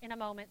are in a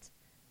moment,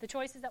 the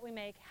choices that we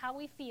make, how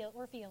we're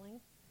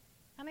feeling?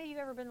 How many of you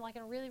have ever been like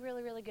in a really,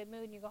 really, really good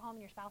mood, and you go home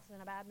and your spouse is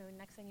in a bad mood, and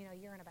next thing you know,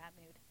 you're in a bad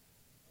mood?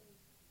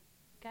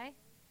 Okay?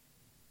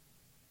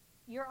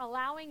 You're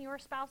allowing your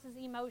spouse's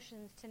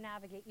emotions to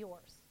navigate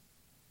yours.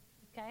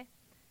 Okay?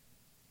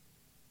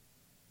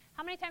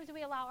 How many times do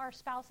we allow our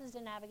spouses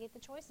to navigate the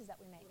choices that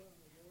we make?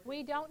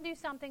 We don't do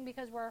something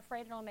because we're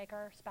afraid it'll make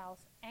our spouse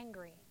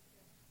angry.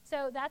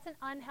 So that's an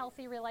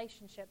unhealthy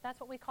relationship. That's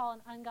what we call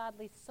an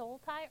ungodly soul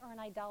tie or an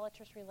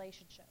idolatrous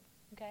relationship.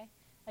 Okay?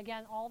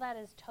 Again, all that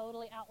is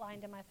totally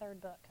outlined in my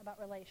 3rd book about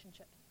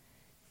relationships.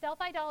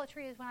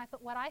 Self-idolatry is when I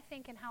put what I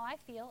think and how I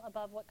feel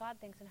above what God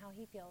thinks and how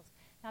he feels.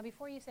 Now,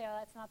 before you say, oh,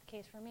 that's not the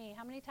case for me,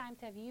 how many times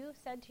have you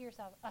said to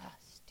yourself, oh,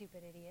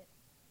 stupid idiot?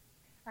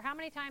 Or how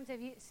many times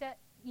have you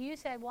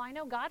said, well, I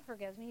know God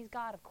forgives me. He's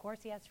God. Of course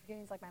he has to forgive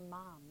me. He's like my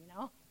mom, you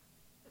know?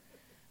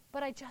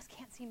 But I just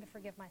can't seem to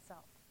forgive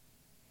myself.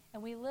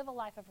 And we live a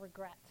life of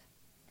regret.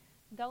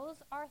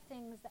 Those are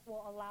things that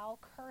will allow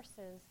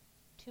curses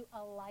to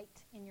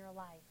alight in your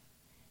life.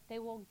 They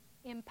will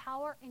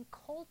empower and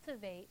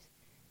cultivate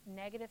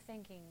negative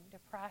thinking,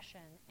 depression,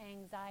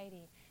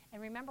 anxiety.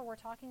 And remember, we're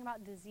talking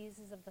about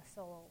diseases of the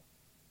soul.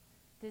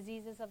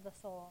 Diseases of the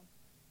soul.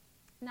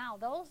 Now,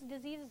 those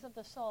diseases of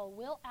the soul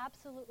will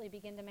absolutely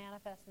begin to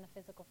manifest in the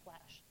physical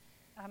flesh.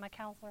 I'm a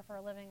counselor for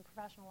a living,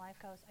 professional life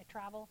coach. I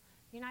travel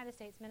the United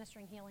States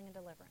ministering healing and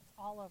deliverance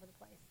all over the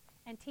place,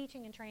 and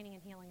teaching and training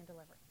in healing and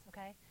deliverance,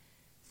 okay?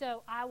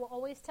 So I will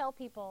always tell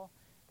people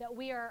that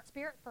we are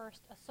spirit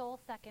first, a soul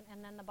second,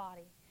 and then the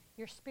body.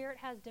 Your spirit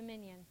has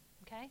dominion,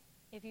 okay,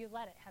 if you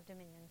let it have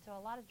dominion. So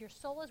a lot of your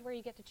soul is where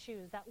you get to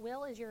choose. That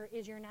will is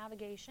your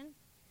navigation.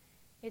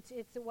 It's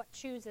what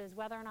chooses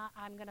whether or not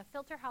I'm going to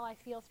filter how I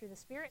feel through the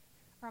spirit,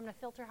 or I'm going to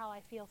filter how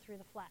I feel through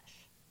the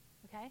flesh,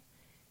 okay?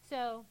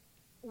 So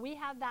we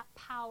have that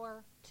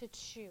power to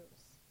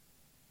choose.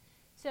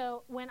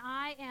 So when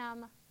I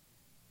am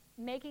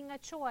making a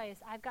choice,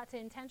 I've got to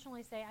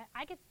intentionally say,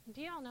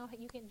 do you all know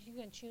you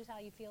can choose how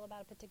you feel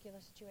about a particular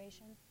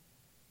situation?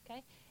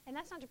 Okay? And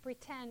that's not to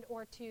pretend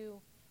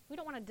we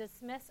don't want to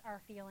dismiss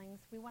our feelings.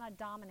 We want to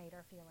dominate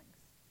our feelings.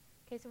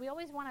 Okay, so we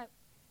always want to,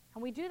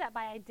 and we do that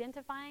by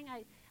identifying.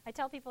 I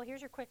tell people,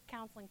 here's your quick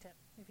counseling tip,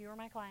 if you were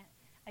my client.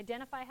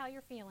 Identify how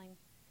you're feeling,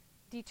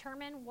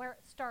 determine where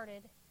it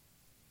started,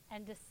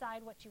 and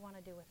decide what you want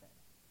to do with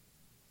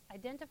it.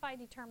 Identify,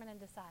 determine, and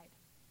decide.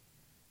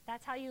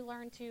 That's how you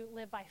learn to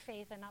live by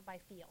faith and not by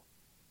feel.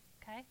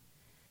 Okay?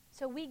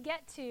 So we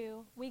get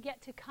to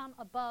come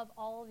above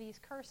all of these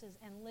curses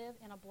and live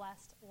in a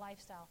blessed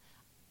lifestyle.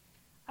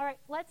 All right,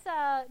 let's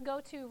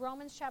go to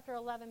Romans chapter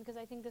 11 because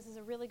I think this is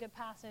a really good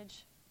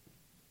passage.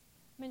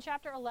 I'm in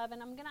chapter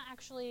 11.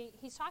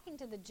 He's talking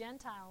to the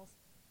Gentiles.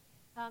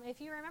 If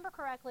you remember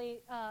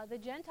correctly, the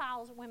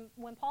Gentiles,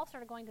 when Paul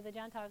started going to the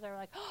Gentiles, they were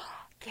like, oh,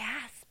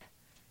 gasp.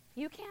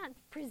 You can't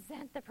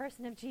present the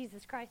person of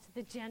Jesus Christ to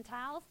the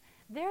Gentiles.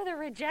 They're the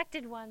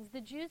rejected ones.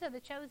 The Jews are the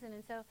chosen.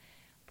 And so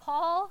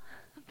Paul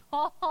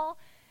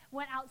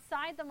went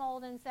outside the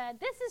mold and said,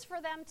 this is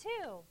for them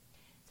too.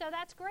 So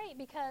that's great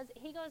because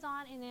he goes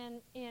on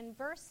and in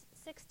verse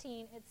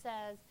 16 it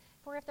says,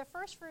 for if the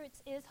first fruit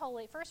is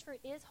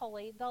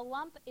holy, the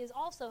lump is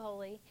also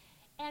holy.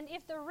 And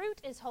if the root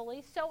is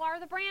holy, so are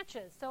the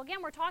branches. So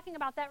again, we're talking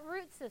about that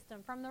root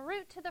system. From the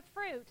root to the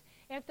fruit,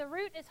 if the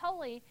root is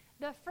holy,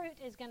 the fruit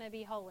is going to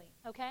be holy.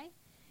 Okay?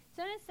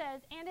 So then it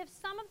says, and if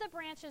some of the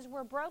branches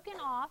were broken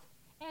off,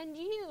 and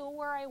you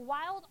were a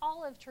wild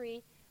olive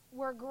tree,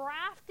 were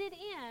grafted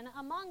in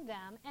among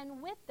them, and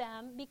with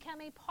them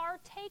become a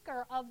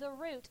partaker of the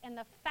root and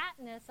the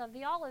fatness of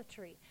the olive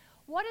tree.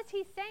 What is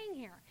he saying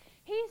here?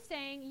 He's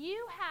saying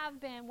you have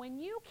been, when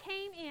you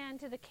came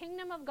into the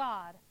kingdom of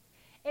God,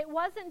 it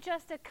wasn't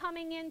just a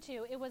coming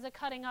into, it was a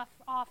cutting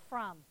off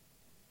from.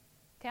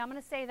 Okay, I'm going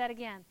to say that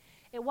again.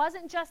 It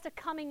wasn't just a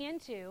coming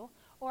into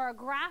or a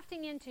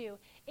grafting into,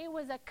 it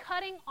was a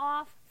cutting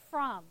off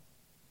from.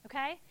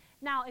 Okay?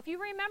 Now, if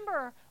you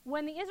remember,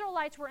 when the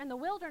Israelites were in the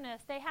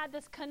wilderness, they had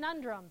this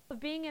conundrum of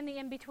being in the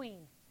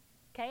in-between.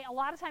 Okay? A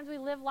lot of times we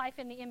live life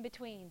in the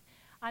in-between.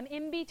 I'm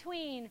in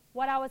between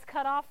what I was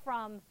cut off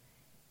from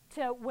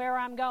to where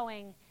I'm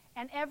going.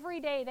 And every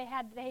day they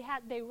had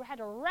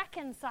to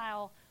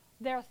reconcile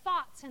their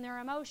thoughts and their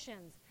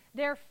emotions,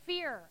 their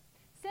fear.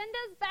 Send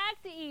us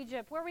back to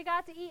Egypt where we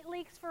got to eat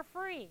leeks for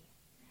free.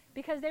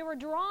 Because they were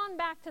drawn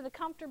back to the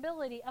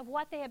comfortability of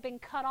what they had been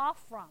cut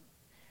off from.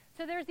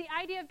 So there's the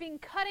idea of being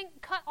cut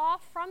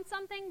off from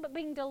something, but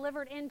being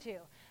delivered into.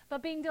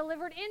 But being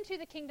delivered into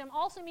the kingdom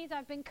also means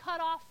I've been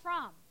cut off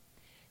from.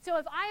 So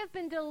if I have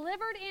been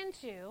delivered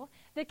into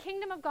the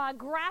kingdom of God,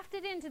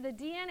 grafted into the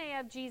DNA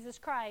of Jesus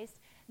Christ,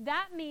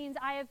 that means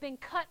I have been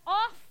cut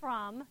off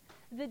from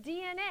the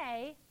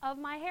DNA of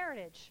my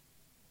heritage,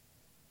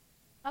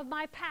 of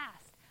my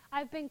past.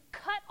 I've been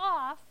cut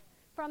off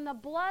from the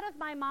blood of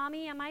my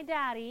mommy and my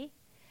daddy,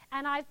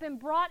 and I've been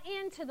brought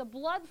into the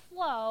blood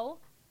flow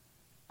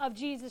of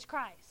Jesus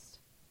Christ.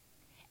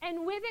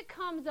 And with it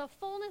comes a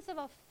fullness of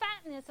a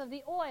fatness of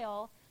the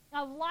oil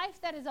of life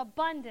that is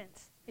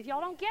abundant. If y'all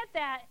don't get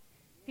that,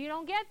 if you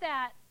don't get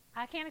that,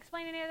 I can't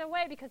explain it any other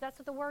way because that's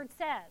what the word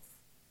says.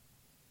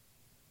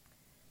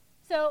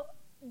 So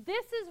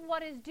this is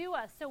what is due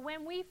us. So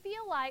when we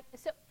feel like,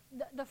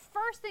 the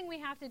first thing we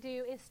have to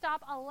do is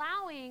stop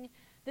allowing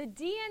the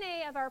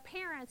DNA of our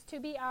parents to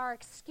be our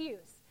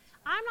excuse.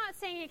 I'm not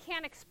saying you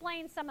can't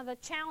explain some of the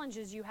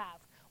challenges you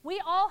have. We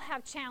all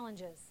have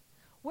challenges.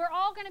 We're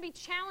all going to be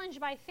challenged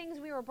by things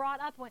we were brought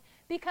up with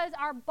because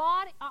our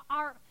body,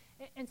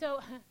 and so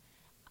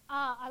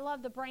I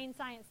love the brain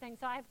science thing.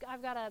 So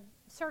I've got a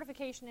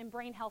certification in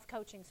brain health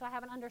coaching. So I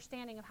have an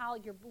understanding of how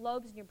your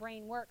lobes in your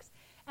brain works.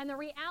 And the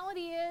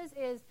reality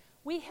is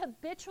we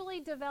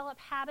habitually develop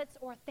habits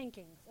or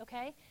thinkings,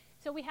 okay?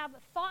 So we have a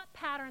thought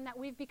pattern that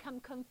we've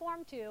become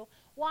conformed to.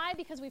 Why?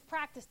 Because we've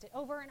practiced it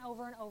over and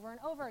over and over and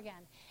over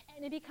again.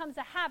 And it becomes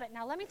a habit.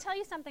 Now, let me tell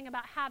you something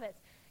about habits.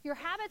 Your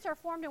habits are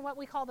formed in what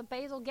we call the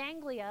basal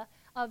ganglia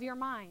of your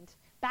mind,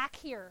 back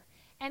here.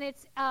 And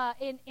it's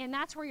and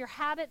that's where your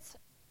habits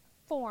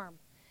form.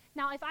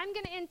 Now, if I'm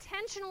going to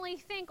intentionally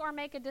think or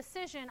make a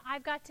decision,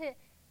 I've got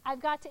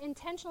to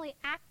intentionally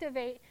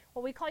activate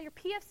what we call your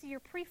PFC, your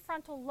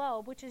prefrontal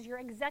lobe, which is your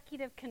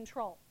executive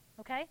control,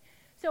 okay?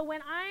 So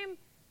when I'm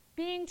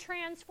being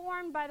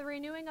transformed by the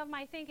renewing of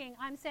my thinking,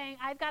 I'm saying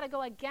I've got to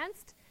go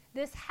against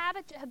this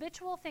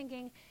habitual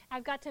thinking.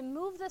 I've got to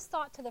move this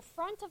thought to the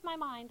front of my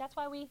mind. That's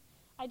why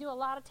I do a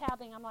lot of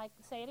tapping. I'm like,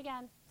 say it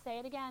again, say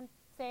it again,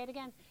 say it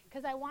again,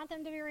 because I want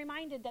them to be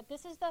reminded that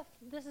this is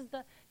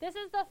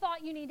the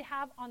thought you need to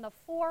have on the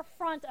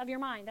forefront of your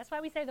mind. That's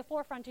why we say the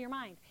forefront of your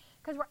mind,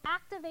 because we're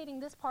activating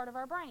this part of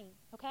our brain,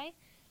 okay?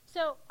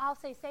 So I'll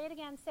say it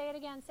again, say it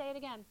again, say it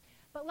again.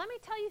 But let me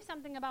tell you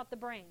something about the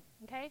brain,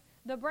 okay?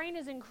 The brain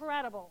is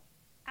incredible,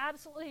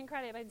 absolutely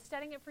incredible. I've been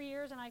studying it for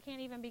years, and I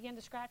can't even begin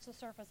to scratch the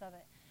surface of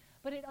it.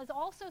 But it is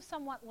also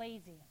somewhat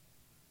lazy.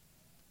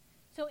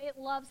 So it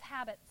loves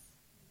habits.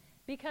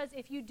 Because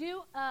if you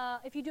do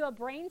a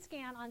brain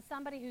scan on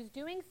somebody who's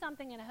doing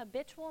something in a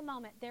habitual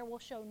moment, there will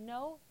show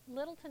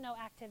little to no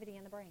activity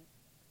in the brain.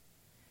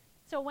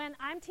 So when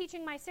I'm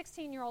teaching my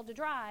 16-year-old to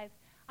drive,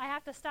 I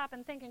have to stop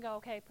and think and go,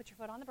 okay, put your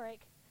foot on the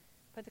brake,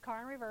 put the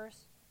car in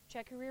reverse,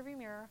 check your rearview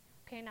mirror.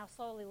 Okay, now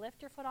slowly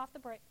lift your foot off the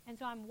brake. And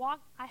so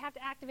I have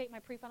to activate my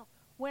prefrontal.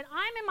 When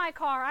I'm in my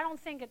car, I don't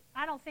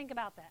think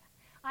about that.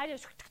 I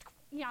just,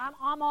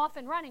 I'm off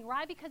and running.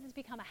 Why? Because it's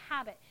become a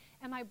habit.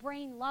 And my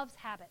brain loves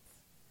habits.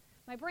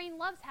 My brain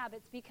loves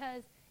habits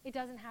because it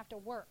doesn't have to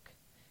work.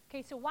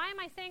 Okay, so why am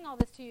I saying all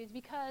this to you? Is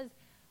because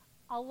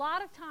a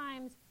lot of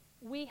times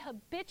we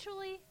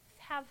habitually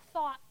have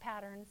thought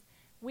patterns.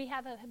 We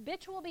have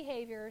habitual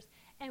behaviors,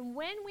 And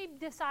when we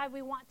decide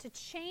we want to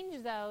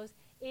change those,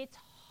 it's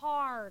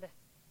hard.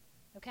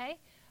 Okay?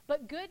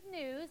 But good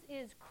news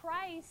is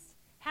Christ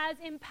has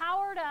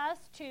empowered us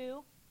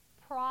to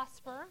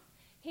prosper.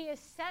 He has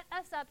set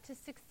us up to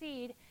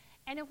succeed.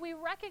 And if we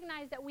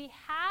recognize that we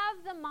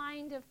have the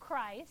mind of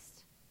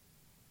Christ,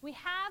 we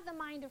have the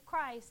mind of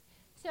Christ,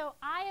 so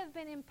I have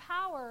been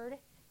empowered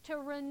to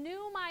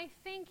renew my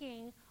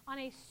thinking on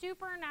a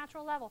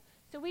supernatural level.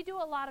 So we do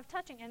a lot of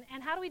touching.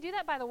 And how do we do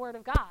that? By the Word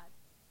of God.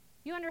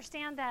 You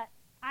understand that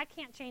I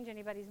can't change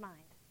anybody's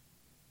mind.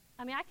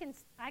 I mean,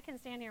 I can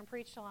stand here and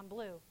preach till I'm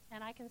blue,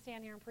 and I can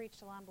stand here and preach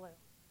till I'm blue.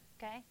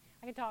 Okay?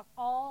 I can talk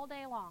all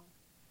day long.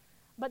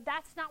 But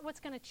that's not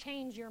what's going to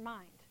change your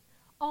mind.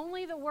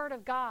 Only the Word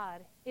of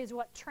God is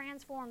what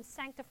transforms,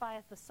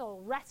 sanctifieth the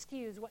soul,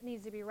 rescues what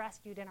needs to be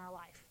rescued in our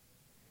life.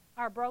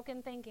 Our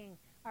broken thinking,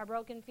 our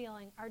broken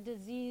feeling, our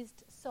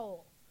diseased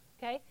soul.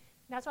 Okay?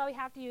 That's why we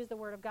have to use the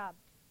Word of God.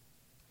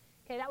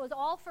 Okay, that was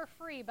all for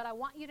free, but I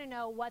want you to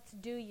know what's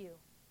due you.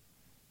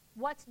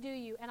 What's due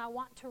you, and I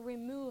want to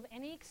remove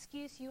any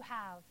excuse you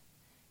have,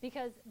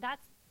 because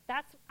that's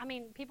I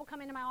mean, people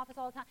come into my office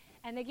all the time,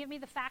 and they give me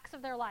the facts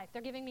of their life.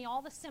 They're giving me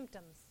all the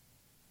symptoms,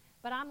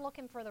 but I'm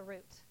looking for the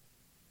root.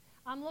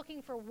 I'm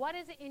looking for what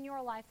is it in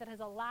your life that has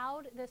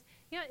allowed this.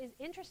 You know, it's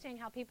interesting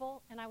how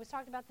people, and I was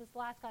talking about this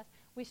last class,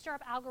 we stir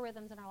up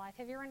algorithms in our life.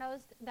 Have you ever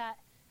noticed that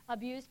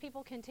abused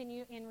people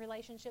continue in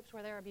relationships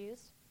where they're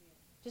abused?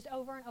 Just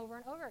over and over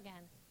and over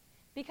again.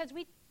 Because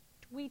we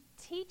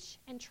teach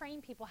and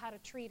train people how to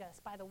treat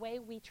us by the way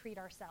we treat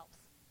ourselves.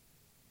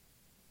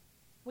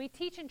 We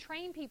teach and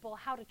train people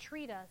how to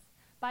treat us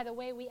by the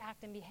way we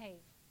act and behave.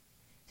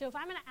 So if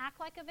I'm going to act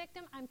like a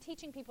victim, I'm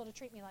teaching people to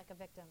treat me like a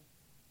victim.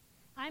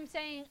 I'm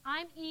saying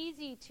I'm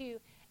easy to,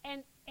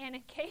 and in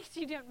case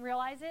you didn't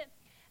realize it,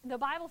 the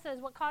Bible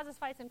says what causes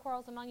fights and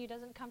quarrels among you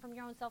doesn't come from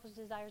your own selfish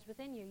desires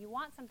within you. You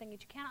want something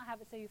that you cannot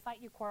have it, so you fight,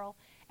 you quarrel,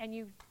 and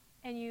you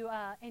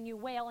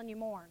wail and you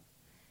mourn.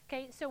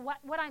 Okay, so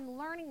what I'm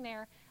learning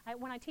there,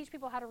 when I teach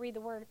people how to read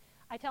the Word,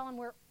 I tell them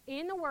we're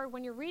in the Word.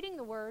 When you're reading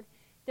the Word,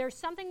 there's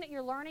something that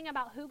you're learning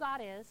about who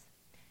God is.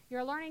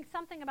 You're learning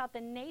something about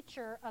the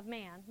nature of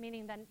man,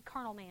 meaning the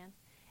carnal man.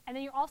 And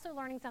then you're also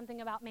learning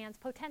something about man's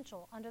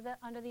potential under the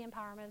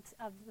empowerment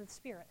of the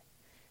Spirit.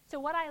 So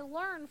what I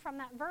learned from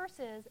that verse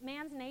is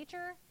man's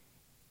nature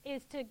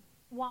is to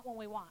want what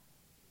we want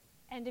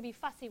and to be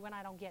fussy when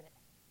I don't get it.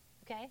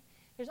 Okay?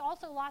 There's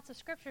also lots of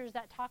scriptures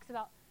that talks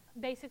about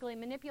basically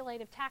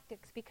manipulative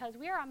tactics, because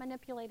we are a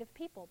manipulative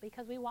people,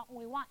 because we want what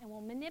we want, and we'll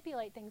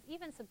manipulate things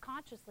even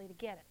subconsciously to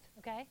get it.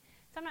 Okay?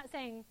 So I'm not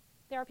saying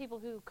there are people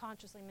who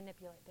consciously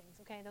manipulate things.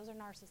 Okay? Those are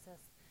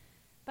narcissists.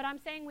 But I'm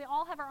saying we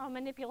all have our own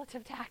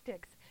manipulative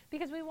tactics,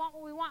 because we want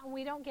what we want, and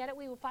we don't get it,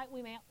 we will fight,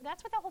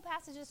 that's what that whole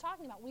passage is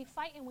talking about. We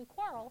fight and we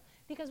quarrel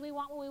because we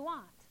want what we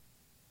want.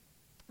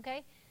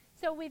 Okay?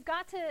 So we've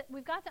got to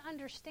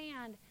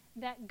understand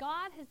that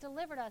God has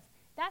delivered us.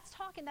 That's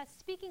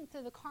speaking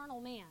to the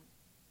carnal man.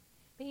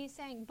 But he's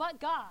saying, but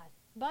God,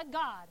 but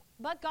God,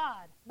 but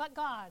God, but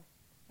God.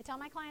 I tell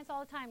my clients all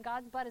the time,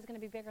 God's butt is going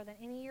to be bigger than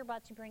any of your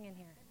butts you bring in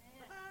here.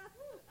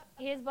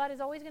 His butt is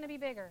always going to be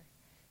bigger.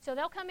 So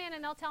they'll come in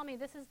and they'll tell me,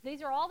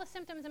 these are all the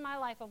symptoms in my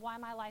life of why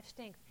my life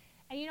stinks.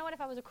 And you know what?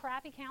 If I was a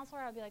crappy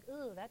counselor, I'd be like,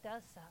 ooh, that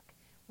does suck.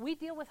 We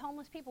deal with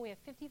homeless people. We have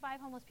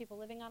 55 homeless people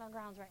living on our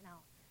grounds right now.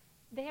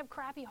 They have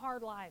crappy,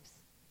 hard lives.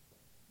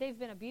 They've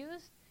been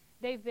abused.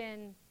 They have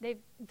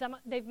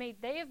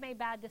made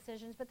bad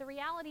decisions. But the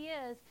reality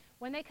is,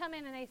 when they come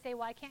in and they say,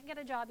 well, I can't get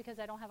a job because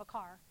I don't have a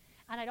car.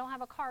 And I don't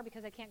have a car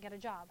because I can't get a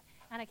job.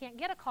 And I can't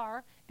get a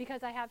car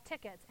because I have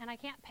tickets. And I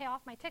can't pay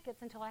off my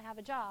tickets until I have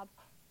a job.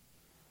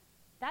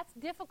 That's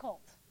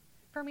difficult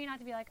for me not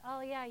to be like,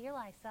 oh, yeah, your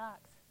life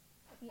sucks.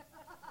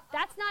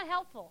 That's not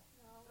helpful.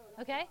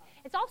 Okay?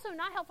 It's also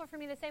not helpful for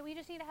me to say, well, you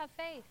just need to have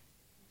faith.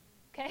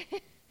 Okay?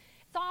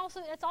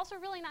 It's also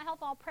really not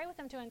helpful. I'll pray with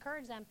them to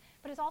encourage them,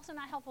 but it's also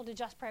not helpful to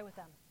just pray with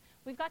them.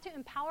 We've got to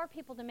empower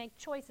people to make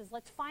choices.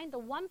 Let's find the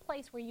one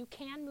place where you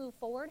can move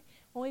forward.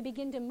 When we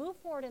begin to move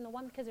forward in the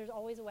one, because there's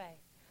always a way.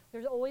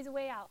 There's always a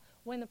way out.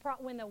 When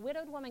the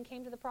widowed woman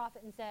came to the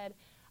prophet and said,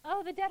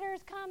 oh, the debtor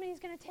has come and he's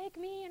going to take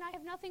me and I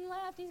have nothing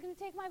left. He's going to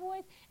take my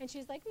voice. And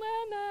she's like,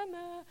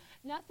 ma,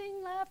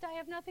 nothing left. I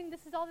have nothing.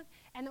 This is all this.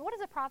 And then what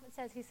does the prophet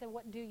says? He said,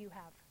 what do you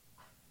have?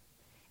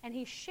 And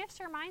he shifts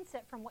her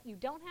mindset from what you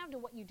don't have to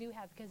what you do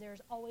have, because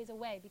there's always a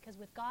way. Because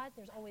with God,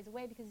 there's always a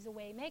way, because he's a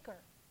way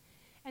maker.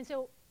 And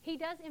so he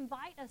does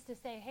invite us to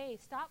say, hey,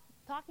 stop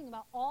talking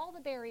about all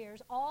the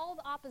barriers, all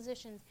the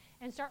oppositions,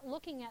 and start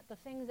looking at the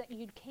things that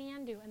you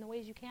can do and the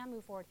ways you can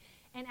move forward.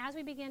 And as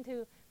we begin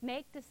to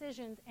make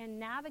decisions and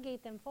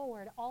navigate them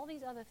forward, all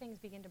these other things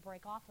begin to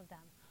break off of them.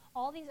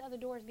 All these other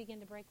doors begin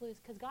to break loose,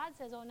 because God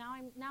says, oh,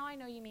 now I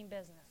know you mean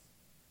business.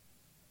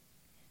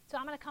 So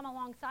I'm going to come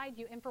alongside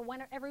you, and for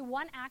every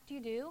one act you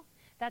do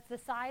that's the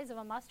size of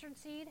a mustard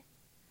seed,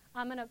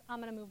 I'm going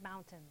to move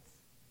mountains.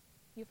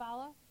 You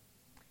follow?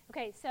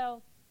 Okay,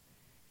 so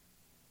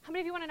how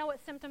many of you want to know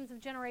what symptoms of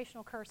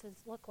generational curses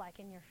look like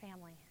in your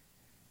family?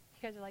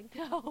 You guys are like,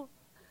 no.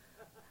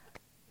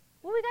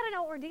 Well, we got to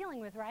know what we're dealing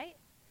with, right?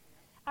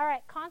 All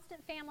right,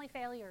 constant family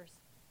failures.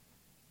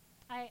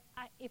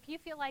 If you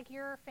feel like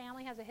your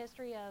family has a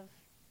history of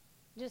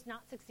just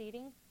not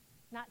succeeding,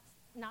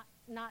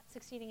 not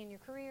succeeding in your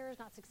careers,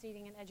 not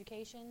succeeding in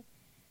education,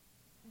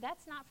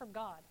 that's not from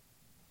God.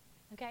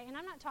 Okay? And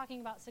I'm not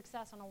talking about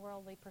success on a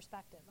worldly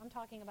perspective. I'm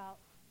talking about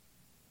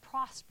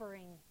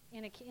prospering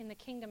in the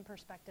kingdom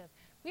perspective.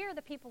 We are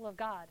the people of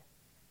God.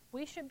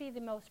 We should be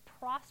the most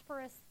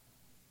prosperous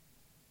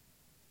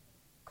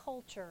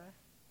culture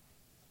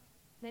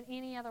than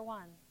any other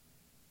one.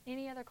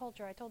 Any other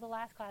culture. I told the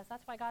last class,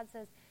 that's why God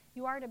says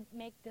you are to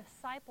make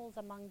disciples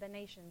among the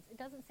nations. It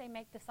doesn't say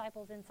make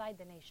disciples inside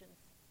the nations.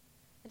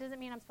 It doesn't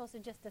mean I'm supposed to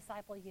just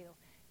disciple you.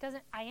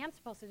 I am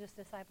supposed to just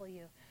disciple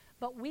you.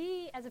 But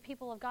we, as a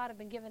people of God, have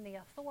been given the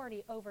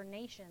authority over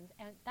nations.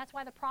 And that's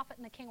why the prophet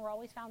and the king were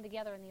always found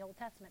together in the Old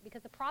Testament,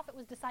 because the prophet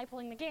was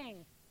discipling the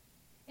king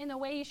in the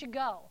way he should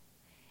go.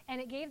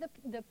 And it gave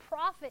the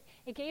prophet,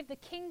 it gave the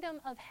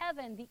kingdom of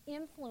heaven the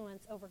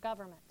influence over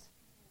government.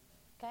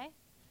 Okay?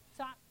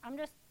 So I'm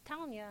just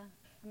telling you,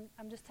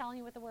 I'm just telling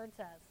you what the word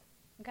says.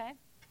 Okay?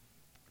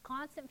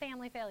 Constant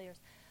family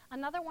failures.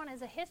 Another one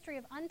is a history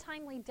of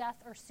untimely death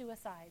or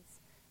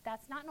suicides.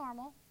 That's not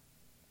normal.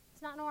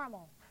 It's not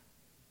normal.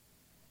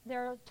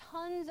 There are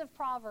tons of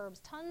proverbs,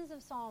 tons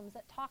of psalms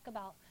that talk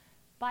about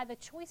by the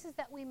choices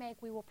that we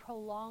make, we will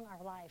prolong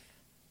our life.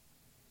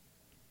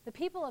 The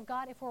people of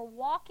God, if we're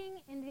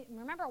walking in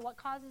remember what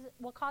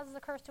causes a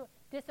curse to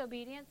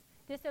disobedience?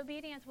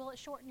 Disobedience, will it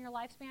shorten your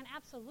lifespan?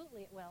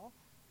 Absolutely it will.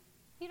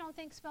 If you don't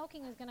think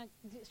smoking is going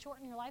to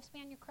shorten your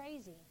lifespan, you're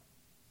crazy.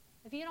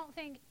 If you don't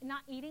think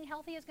not eating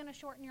healthy is going to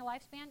shorten your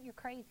lifespan, you're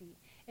crazy.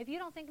 If you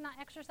don't think not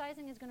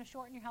exercising is going to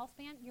shorten your health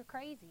span, you're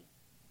crazy.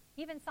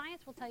 Even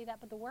science will tell you that,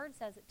 but the Word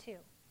says it too.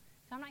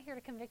 So I'm not here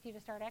to convict you to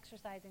start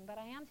exercising, but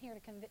I am here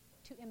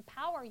to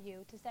empower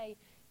you to say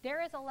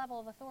there is a level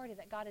of authority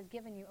that God has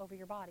given you over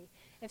your body.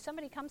 If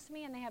somebody comes to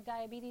me and they have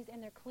diabetes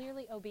and they're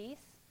clearly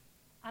obese,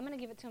 I'm going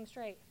to give it to them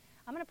straight.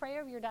 I'm going to pray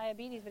over your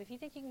diabetes, but if you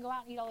think you can go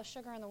out and eat all the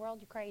sugar in the world,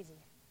 you're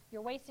crazy.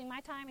 You're wasting my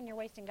time and you're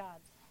wasting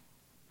God's.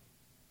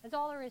 That's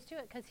all there is to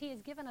it, because He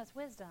has given us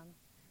wisdom.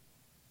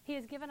 He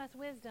has given us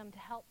wisdom to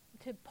help,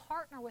 to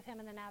partner with Him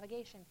in the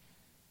navigation.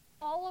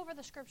 All over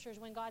the scriptures,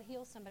 when God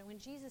heals somebody, when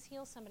Jesus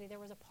heals somebody, there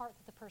was a part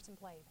that the person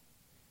played.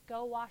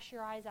 Go wash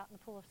your eyes out in the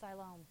pool of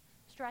Siloam.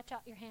 Stretch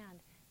out your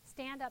hand.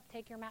 Stand up,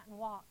 take your mat and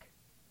walk.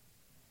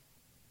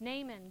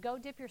 Naaman, go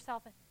dip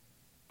yourself in.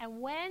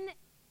 And when,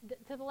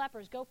 to the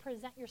lepers, go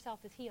present yourself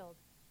as healed.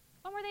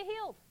 When were they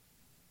healed?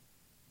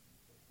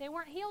 They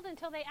weren't healed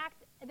until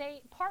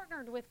they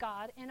partnered with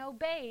God and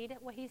obeyed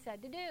what He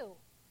said to do.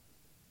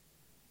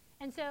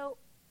 And so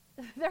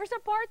there's a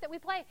part that we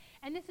play.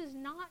 And this is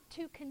not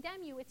to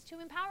condemn you. It's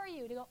to empower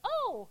you to go,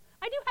 oh,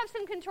 I do have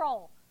some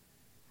control.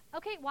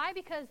 Okay, why?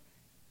 Because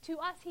to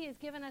us He has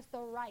given us the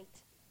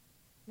right,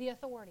 the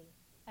authority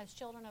as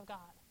children of God.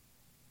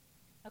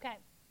 Okay.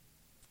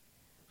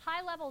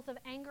 High levels of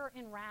anger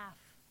and wrath.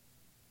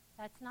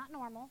 That's not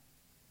normal.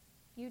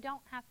 You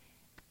don't have...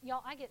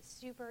 Y'all, I get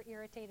super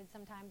irritated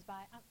sometimes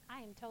by...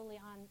 I am totally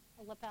on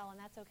a lapel, and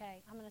that's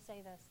okay. I'm going to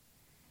say this.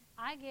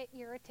 I get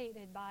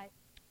irritated by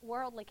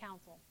worldly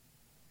counsel.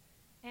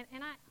 And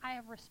I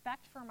have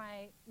respect for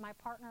my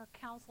partner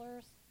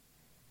counselors.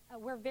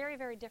 We're very,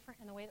 very different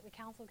in the way that we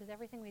counsel, because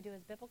everything we do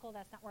is biblical.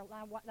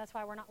 That's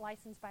why we're not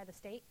licensed by the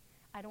state.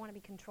 I don't want to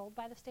be controlled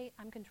by the state.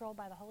 I'm controlled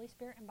by the Holy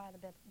Spirit and by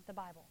the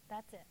Bible.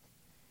 That's it.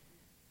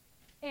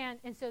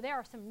 And so there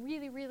are some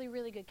really, really,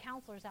 really good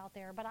counselors out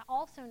there. But I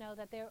also know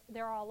that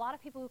there are a lot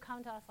of people who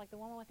come to us, like the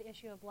woman with the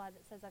issue of blood,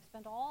 that says, I've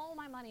spent all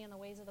my money in the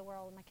ways of the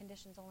world and my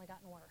condition's only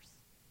gotten worse.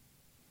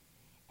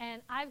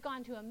 And I've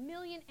gone to 1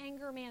 million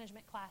anger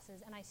management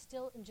classes, and I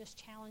still am just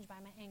challenged by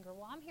my anger.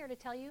 Well, I'm here to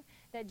tell you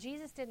that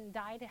Jesus didn't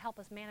die to help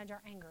us manage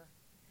our anger.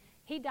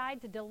 He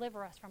died to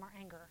deliver us from our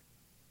anger.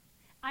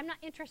 I'm not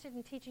interested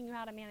in teaching you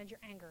how to manage your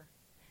anger.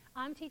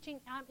 I'm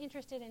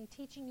interested in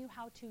teaching you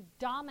how to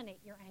dominate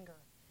your anger.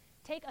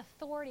 Take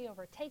authority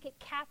over it. Take it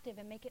captive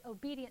and make it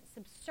obedient,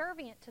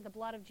 subservient to the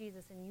blood of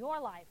Jesus in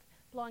your life,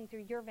 flowing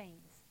through your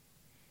veins.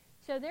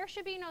 So there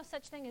should be no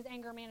such thing as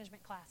anger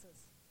management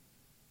classes.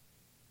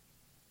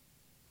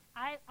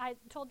 I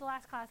told the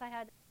last class I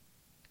had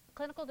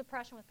clinical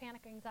depression with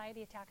panic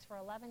anxiety attacks for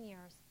 11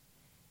 years.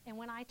 And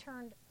when I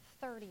turned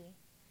 30,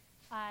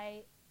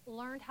 I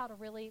learned how to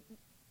really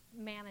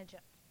manage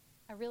it.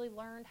 I really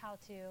learned how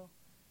to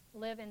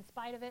live in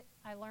spite of it.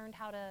 I learned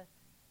how to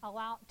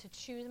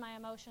choose my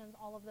emotions,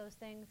 all of those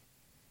things.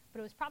 But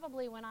it was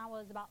probably when I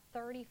was about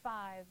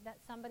 35 that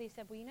somebody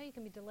said, well, you know, you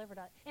can be delivered.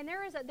 And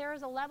there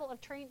is a level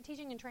of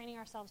teaching and training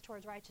ourselves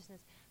towards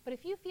righteousness. But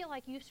if you feel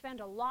like you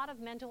spend a lot of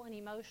mental and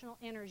emotional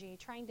energy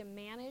trying to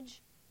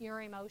manage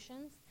your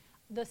emotions,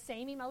 the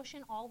same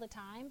emotion all the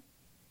time,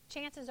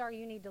 chances are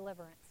you need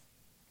deliverance.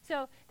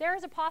 So there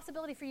is a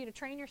possibility for you to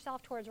train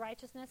yourself towards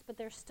righteousness, but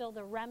there's still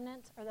the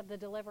remnant or the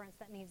deliverance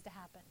that needs to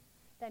happen,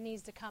 that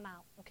needs to come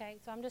out, okay?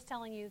 So I'm just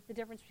telling you the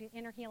difference between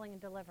inner healing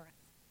and deliverance.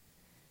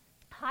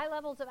 High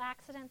levels of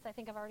accidents, I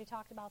think I've already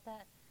talked about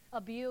that.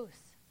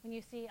 Abuse. when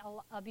you see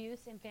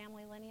abuse in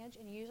family lineage,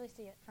 and you usually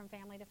see it from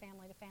family to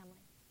family to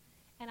family.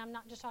 And I'm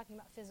not just talking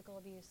about physical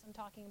abuse. I'm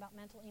talking about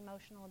mental,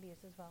 emotional abuse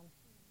as well.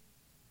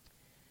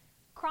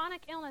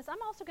 Chronic illness.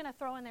 I'm also going to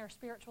throw in there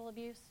spiritual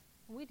abuse.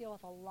 We deal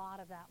with a lot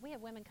of that. We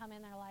have women come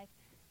in, they're like,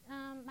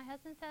 my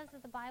husband says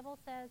that the Bible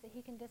says that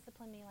he can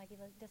discipline me like he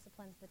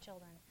disciplines the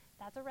children.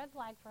 That's a red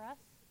flag for us.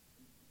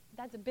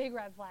 That's a big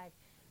red flag.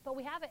 But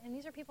we have it, and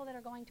these are people that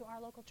are going to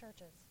our local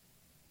churches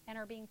and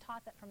are being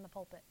taught that from the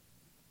pulpit.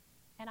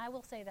 And I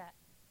will say that.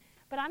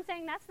 But I'm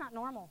saying that's not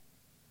normal.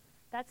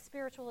 That's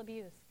spiritual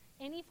abuse.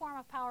 Any form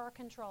of power or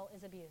control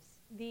is abuse.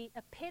 The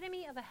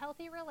epitome of a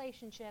healthy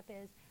relationship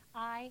is,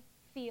 I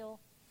feel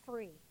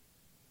free.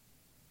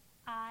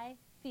 I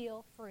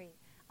feel free.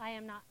 I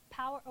am not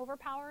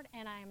overpowered,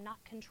 and I am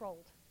not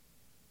controlled.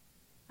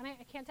 I mean,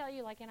 I can't tell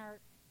you, like in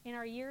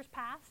our years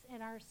past,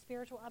 in our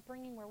spiritual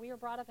upbringing, where we were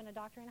brought up in a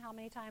doctrine, how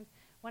many times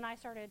when I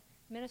started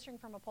ministering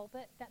from a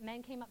pulpit, that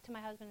men came up to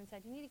my husband and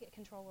said, you need to get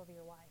control over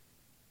your wife.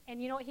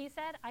 And you know what he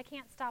said? I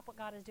can't stop what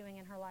God is doing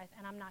in her life,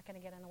 and I'm not going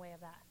to get in the way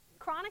of that.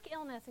 Chronic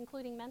illness,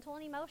 including mental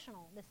and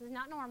emotional. This is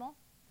not normal.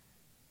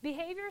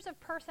 Behaviors of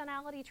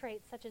personality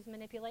traits such as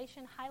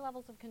manipulation, high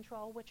levels of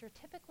control, which are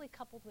typically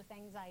coupled with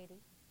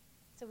anxiety.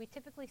 So we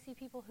typically see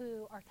people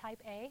who are type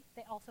A,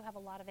 they also have a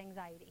lot of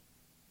anxiety.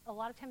 A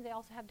lot of times they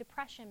also have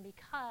depression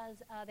because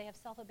they have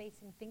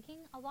self-abasing thinking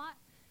a lot.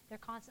 They're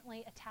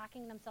constantly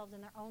attacking themselves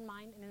in their own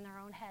mind and in their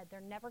own head.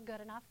 They're never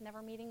good enough,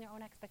 never meeting their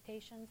own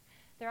expectations.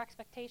 Their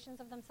expectations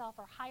of themselves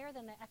are higher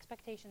than the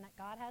expectation that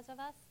God has of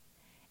us.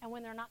 And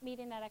when they're not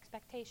meeting that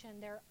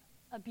expectation, they're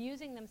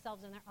abusing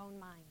themselves in their own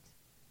mind.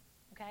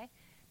 Okay?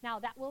 Now,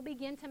 that will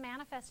begin to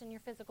manifest in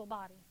your physical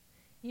body.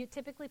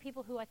 Typically,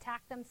 people who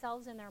attack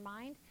themselves in their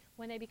mind,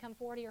 when they become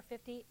 40 or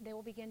 50, they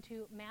will begin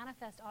to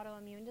manifest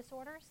autoimmune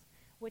disorders,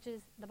 which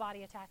is the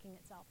body attacking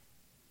itself.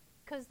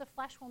 Because the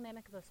flesh will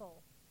mimic the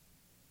soul.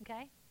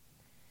 Okay?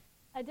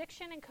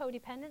 Addiction and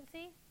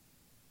codependency.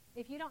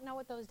 If you don't know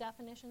what those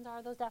definitions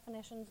are, those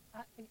definitions,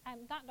 I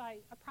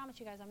promise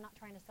you guys, I'm not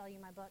trying to sell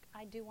you my book.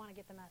 I do want to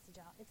get the message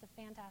out. It's a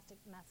fantastic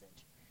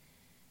message.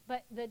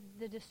 But the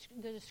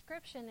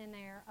description in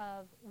there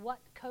of what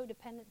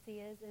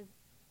codependency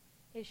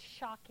is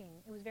shocking.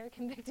 It was very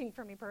convicting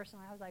for me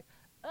personally. I was like,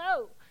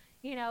 oh,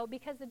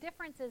 because the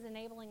difference is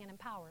enabling and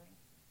empowering,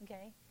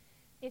 okay?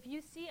 If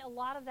you see a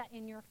lot of that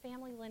in your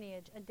family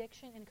lineage,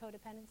 addiction and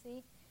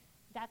codependency,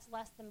 that's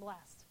less than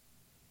blessed.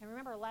 And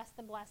remember, less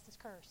than blessed is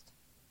cursed,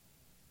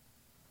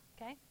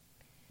 okay?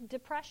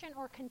 Depression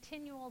or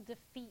continual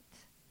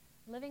defeat,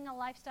 living a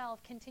lifestyle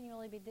of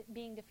continually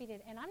being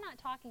defeated. And I'm not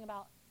talking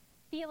about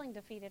feeling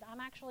defeated. I'm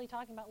actually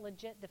talking about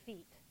legit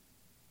defeat.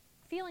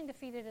 Feeling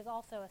defeated is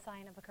also a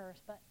sign of a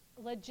curse, but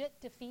legit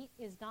defeat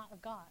is not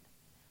of God.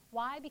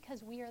 Why?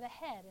 Because we are the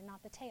head and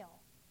not the tail.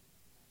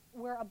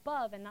 We're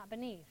above and not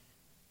beneath.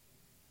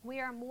 We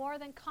are more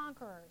than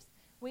conquerors.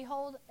 We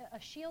hold a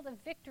shield of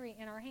victory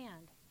in our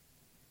hand.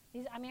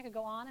 I could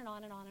go on and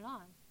on and on and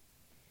on.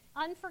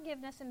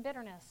 Unforgiveness and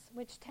bitterness,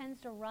 which tends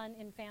to run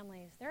in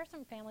families. There are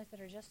some families that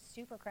are just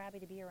super crabby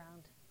to be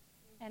around,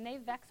 and they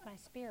vex my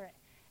spirit.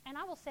 And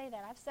I will say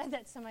that. I've said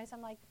that to somebody. So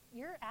I'm like,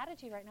 your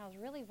attitude right now is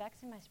really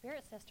vexing my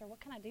spirit, sister.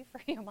 What can I do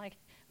for you? I'm like,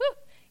 whew,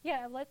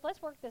 yeah,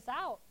 let's work this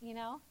out,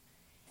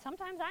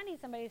 Sometimes I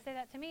need somebody to say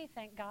that to me,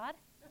 thank God.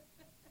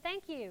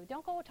 Thank you.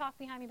 Don't go talk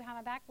behind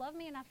my back. Love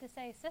me enough to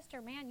say,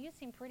 sister, man, you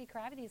seem pretty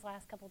crabby these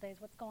last couple of days.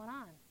 What's going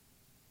on?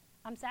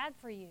 I'm sad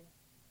for you.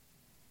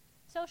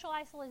 Social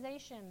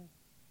isolation.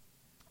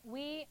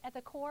 We, at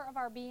the core of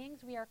our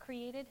beings, we are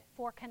created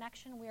for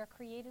connection. We are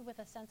created with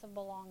a sense of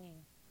belonging.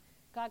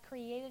 God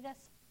created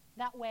us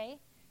that way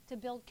to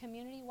build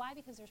community. Why?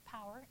 Because there's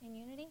power in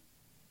unity.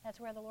 That's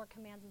where the Lord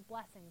commands his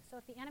blessings. So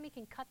if the enemy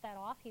can cut that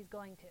off, he's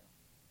going to.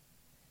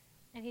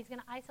 And he's going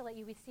to isolate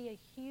you. We see a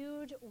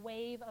huge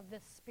wave of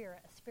this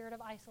spirit, a spirit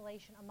of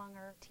isolation among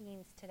our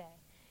teens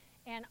today.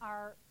 And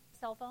our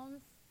cell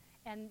phones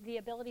and the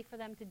ability for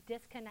them to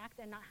disconnect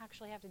and not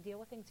actually have to deal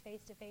with things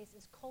face to face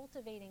is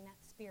cultivating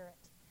that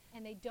spirit.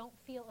 And they don't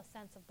feel a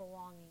sense of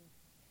belonging.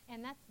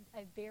 And that's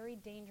a very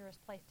dangerous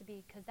place to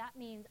be, because that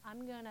means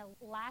I'm going to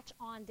latch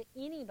on to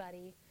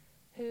anybody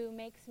who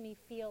makes me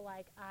feel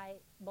like I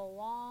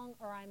belong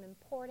or I'm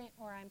important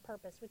or I'm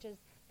purpose, which is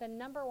the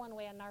number one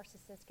way a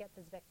narcissist gets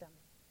his victim,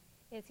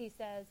 is he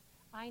says,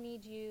 I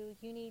need you,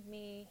 you need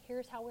me,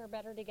 here's how we're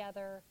better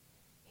together,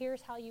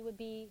 here's how you would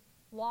be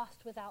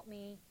lost without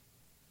me,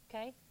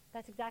 okay?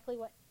 That's exactly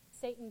what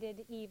Satan did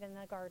to Eve in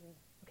the garden,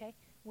 okay?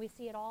 We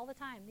see it all the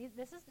time.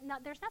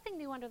 There's nothing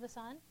new under the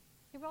sun.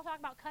 People all talk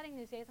about cutting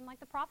these days. I'm like,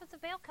 the prophets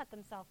of Baal cut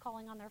themselves,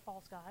 calling on their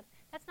false god.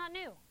 That's not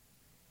new.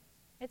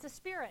 It's a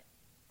spirit.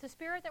 It's a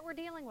spirit that we're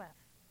dealing with,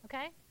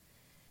 okay?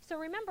 So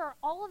remember,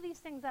 all of these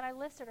things that I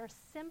listed are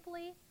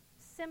simply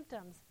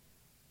symptoms.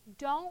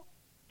 Don't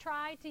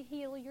try to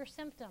heal your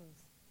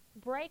symptoms.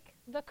 Break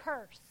the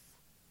curse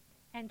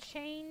and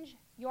change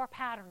your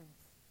patterns,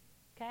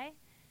 okay?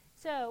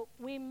 So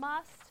we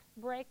must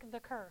break the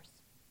curse.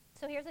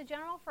 So here's a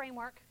general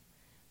framework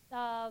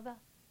of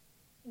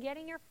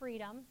getting your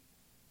freedom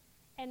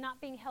and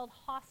not being held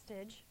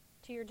hostage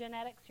to your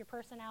genetics, your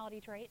personality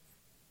traits.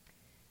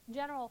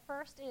 General,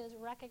 first is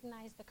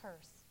recognize the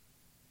curse.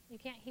 You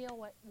can't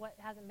heal what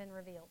hasn't been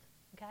revealed,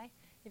 okay?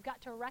 You've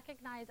got to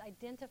recognize,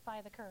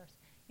 identify the curse.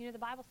 You know, the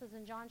Bible says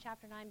in John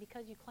chapter 9,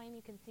 because you claim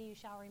you can see, you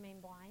shall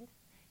remain blind.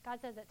 God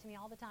says that to me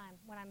all the time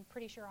when I'm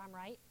pretty sure I'm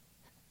right.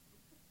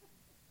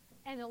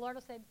 And the Lord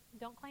will say,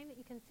 don't claim that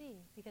you can see,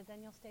 because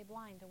then you'll stay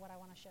blind to what I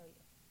want to show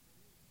you.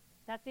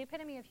 That's the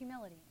epitome of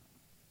humility.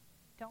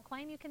 Don't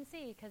claim you can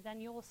see, because then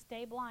you will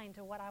stay blind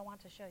to what I want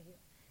to show you.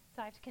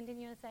 So I have to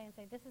continue to say,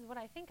 this is what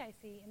I think I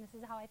see, and this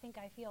is how I think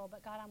I feel,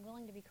 but God, I'm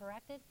willing to be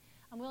corrected.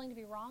 I'm willing to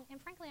be wrong, and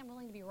frankly, I'm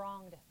willing to be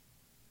wronged.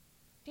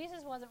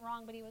 Jesus wasn't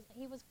wrong, but he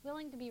was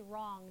willing to be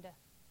wronged.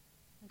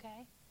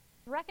 Okay?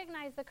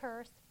 Recognize the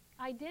curse.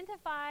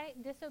 Identify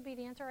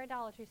disobedience or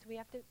idolatry. So we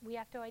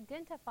have to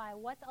identify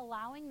what's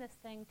allowing this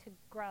thing to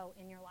grow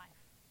in your life.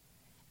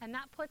 And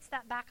that puts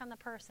that back on the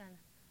person.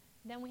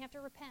 Then we have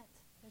to repent.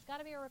 There's got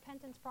to be a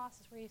repentance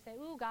process where you say,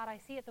 ooh, God, I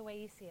see it the way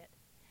you see it.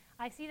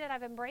 I see that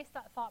I've embraced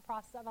that thought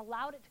process. I've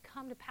allowed it to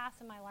come to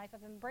pass in my life.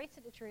 I've embraced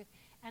it to truth,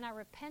 and I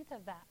repent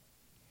of that.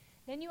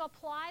 Then you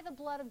apply the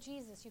blood of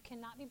Jesus. You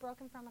cannot be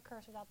broken from a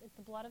curse without it's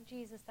the blood of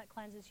Jesus that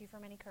cleanses you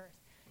from any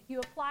curse. You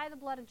apply the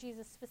blood of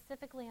Jesus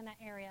specifically in that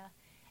area.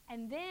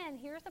 And then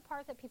here's the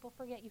part that people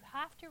forget. You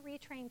have to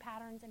retrain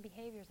patterns and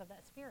behaviors of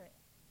that spirit.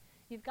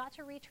 You've got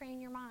to retrain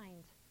your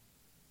mind.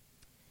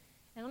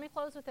 And let me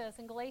close with this.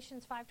 In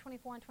Galatians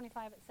 5:24 and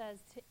 25 it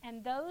says,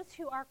 and those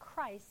who are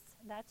Christ's,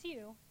 that's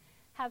you,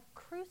 have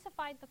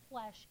crucified the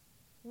flesh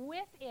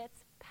with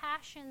its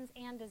passions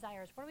and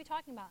desires. What are we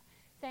talking about?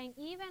 Saying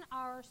even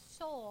our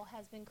soul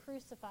has been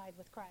crucified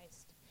with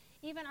Christ.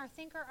 Even our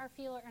thinker, our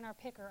feeler, and our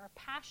picker, our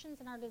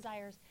passions and our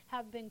desires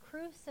have been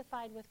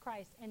crucified with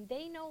Christ, and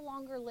they no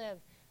longer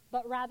live,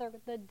 but rather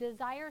the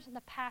desires and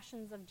the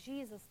passions of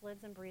Jesus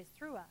lives and breathes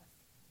through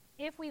us.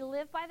 If we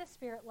live by the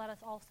Spirit, let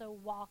us also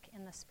walk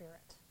in the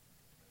Spirit.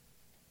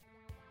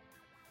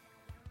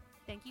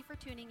 Thank you for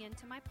tuning in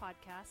to my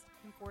podcast,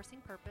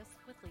 Enforcing Purpose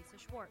with Lisa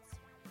Schwartz.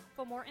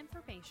 For more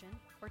information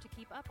or to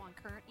keep up on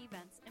current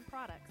events and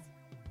products,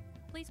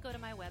 please go to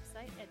my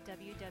website at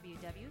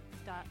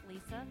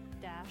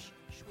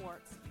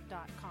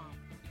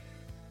www.lisa-schwartz.com.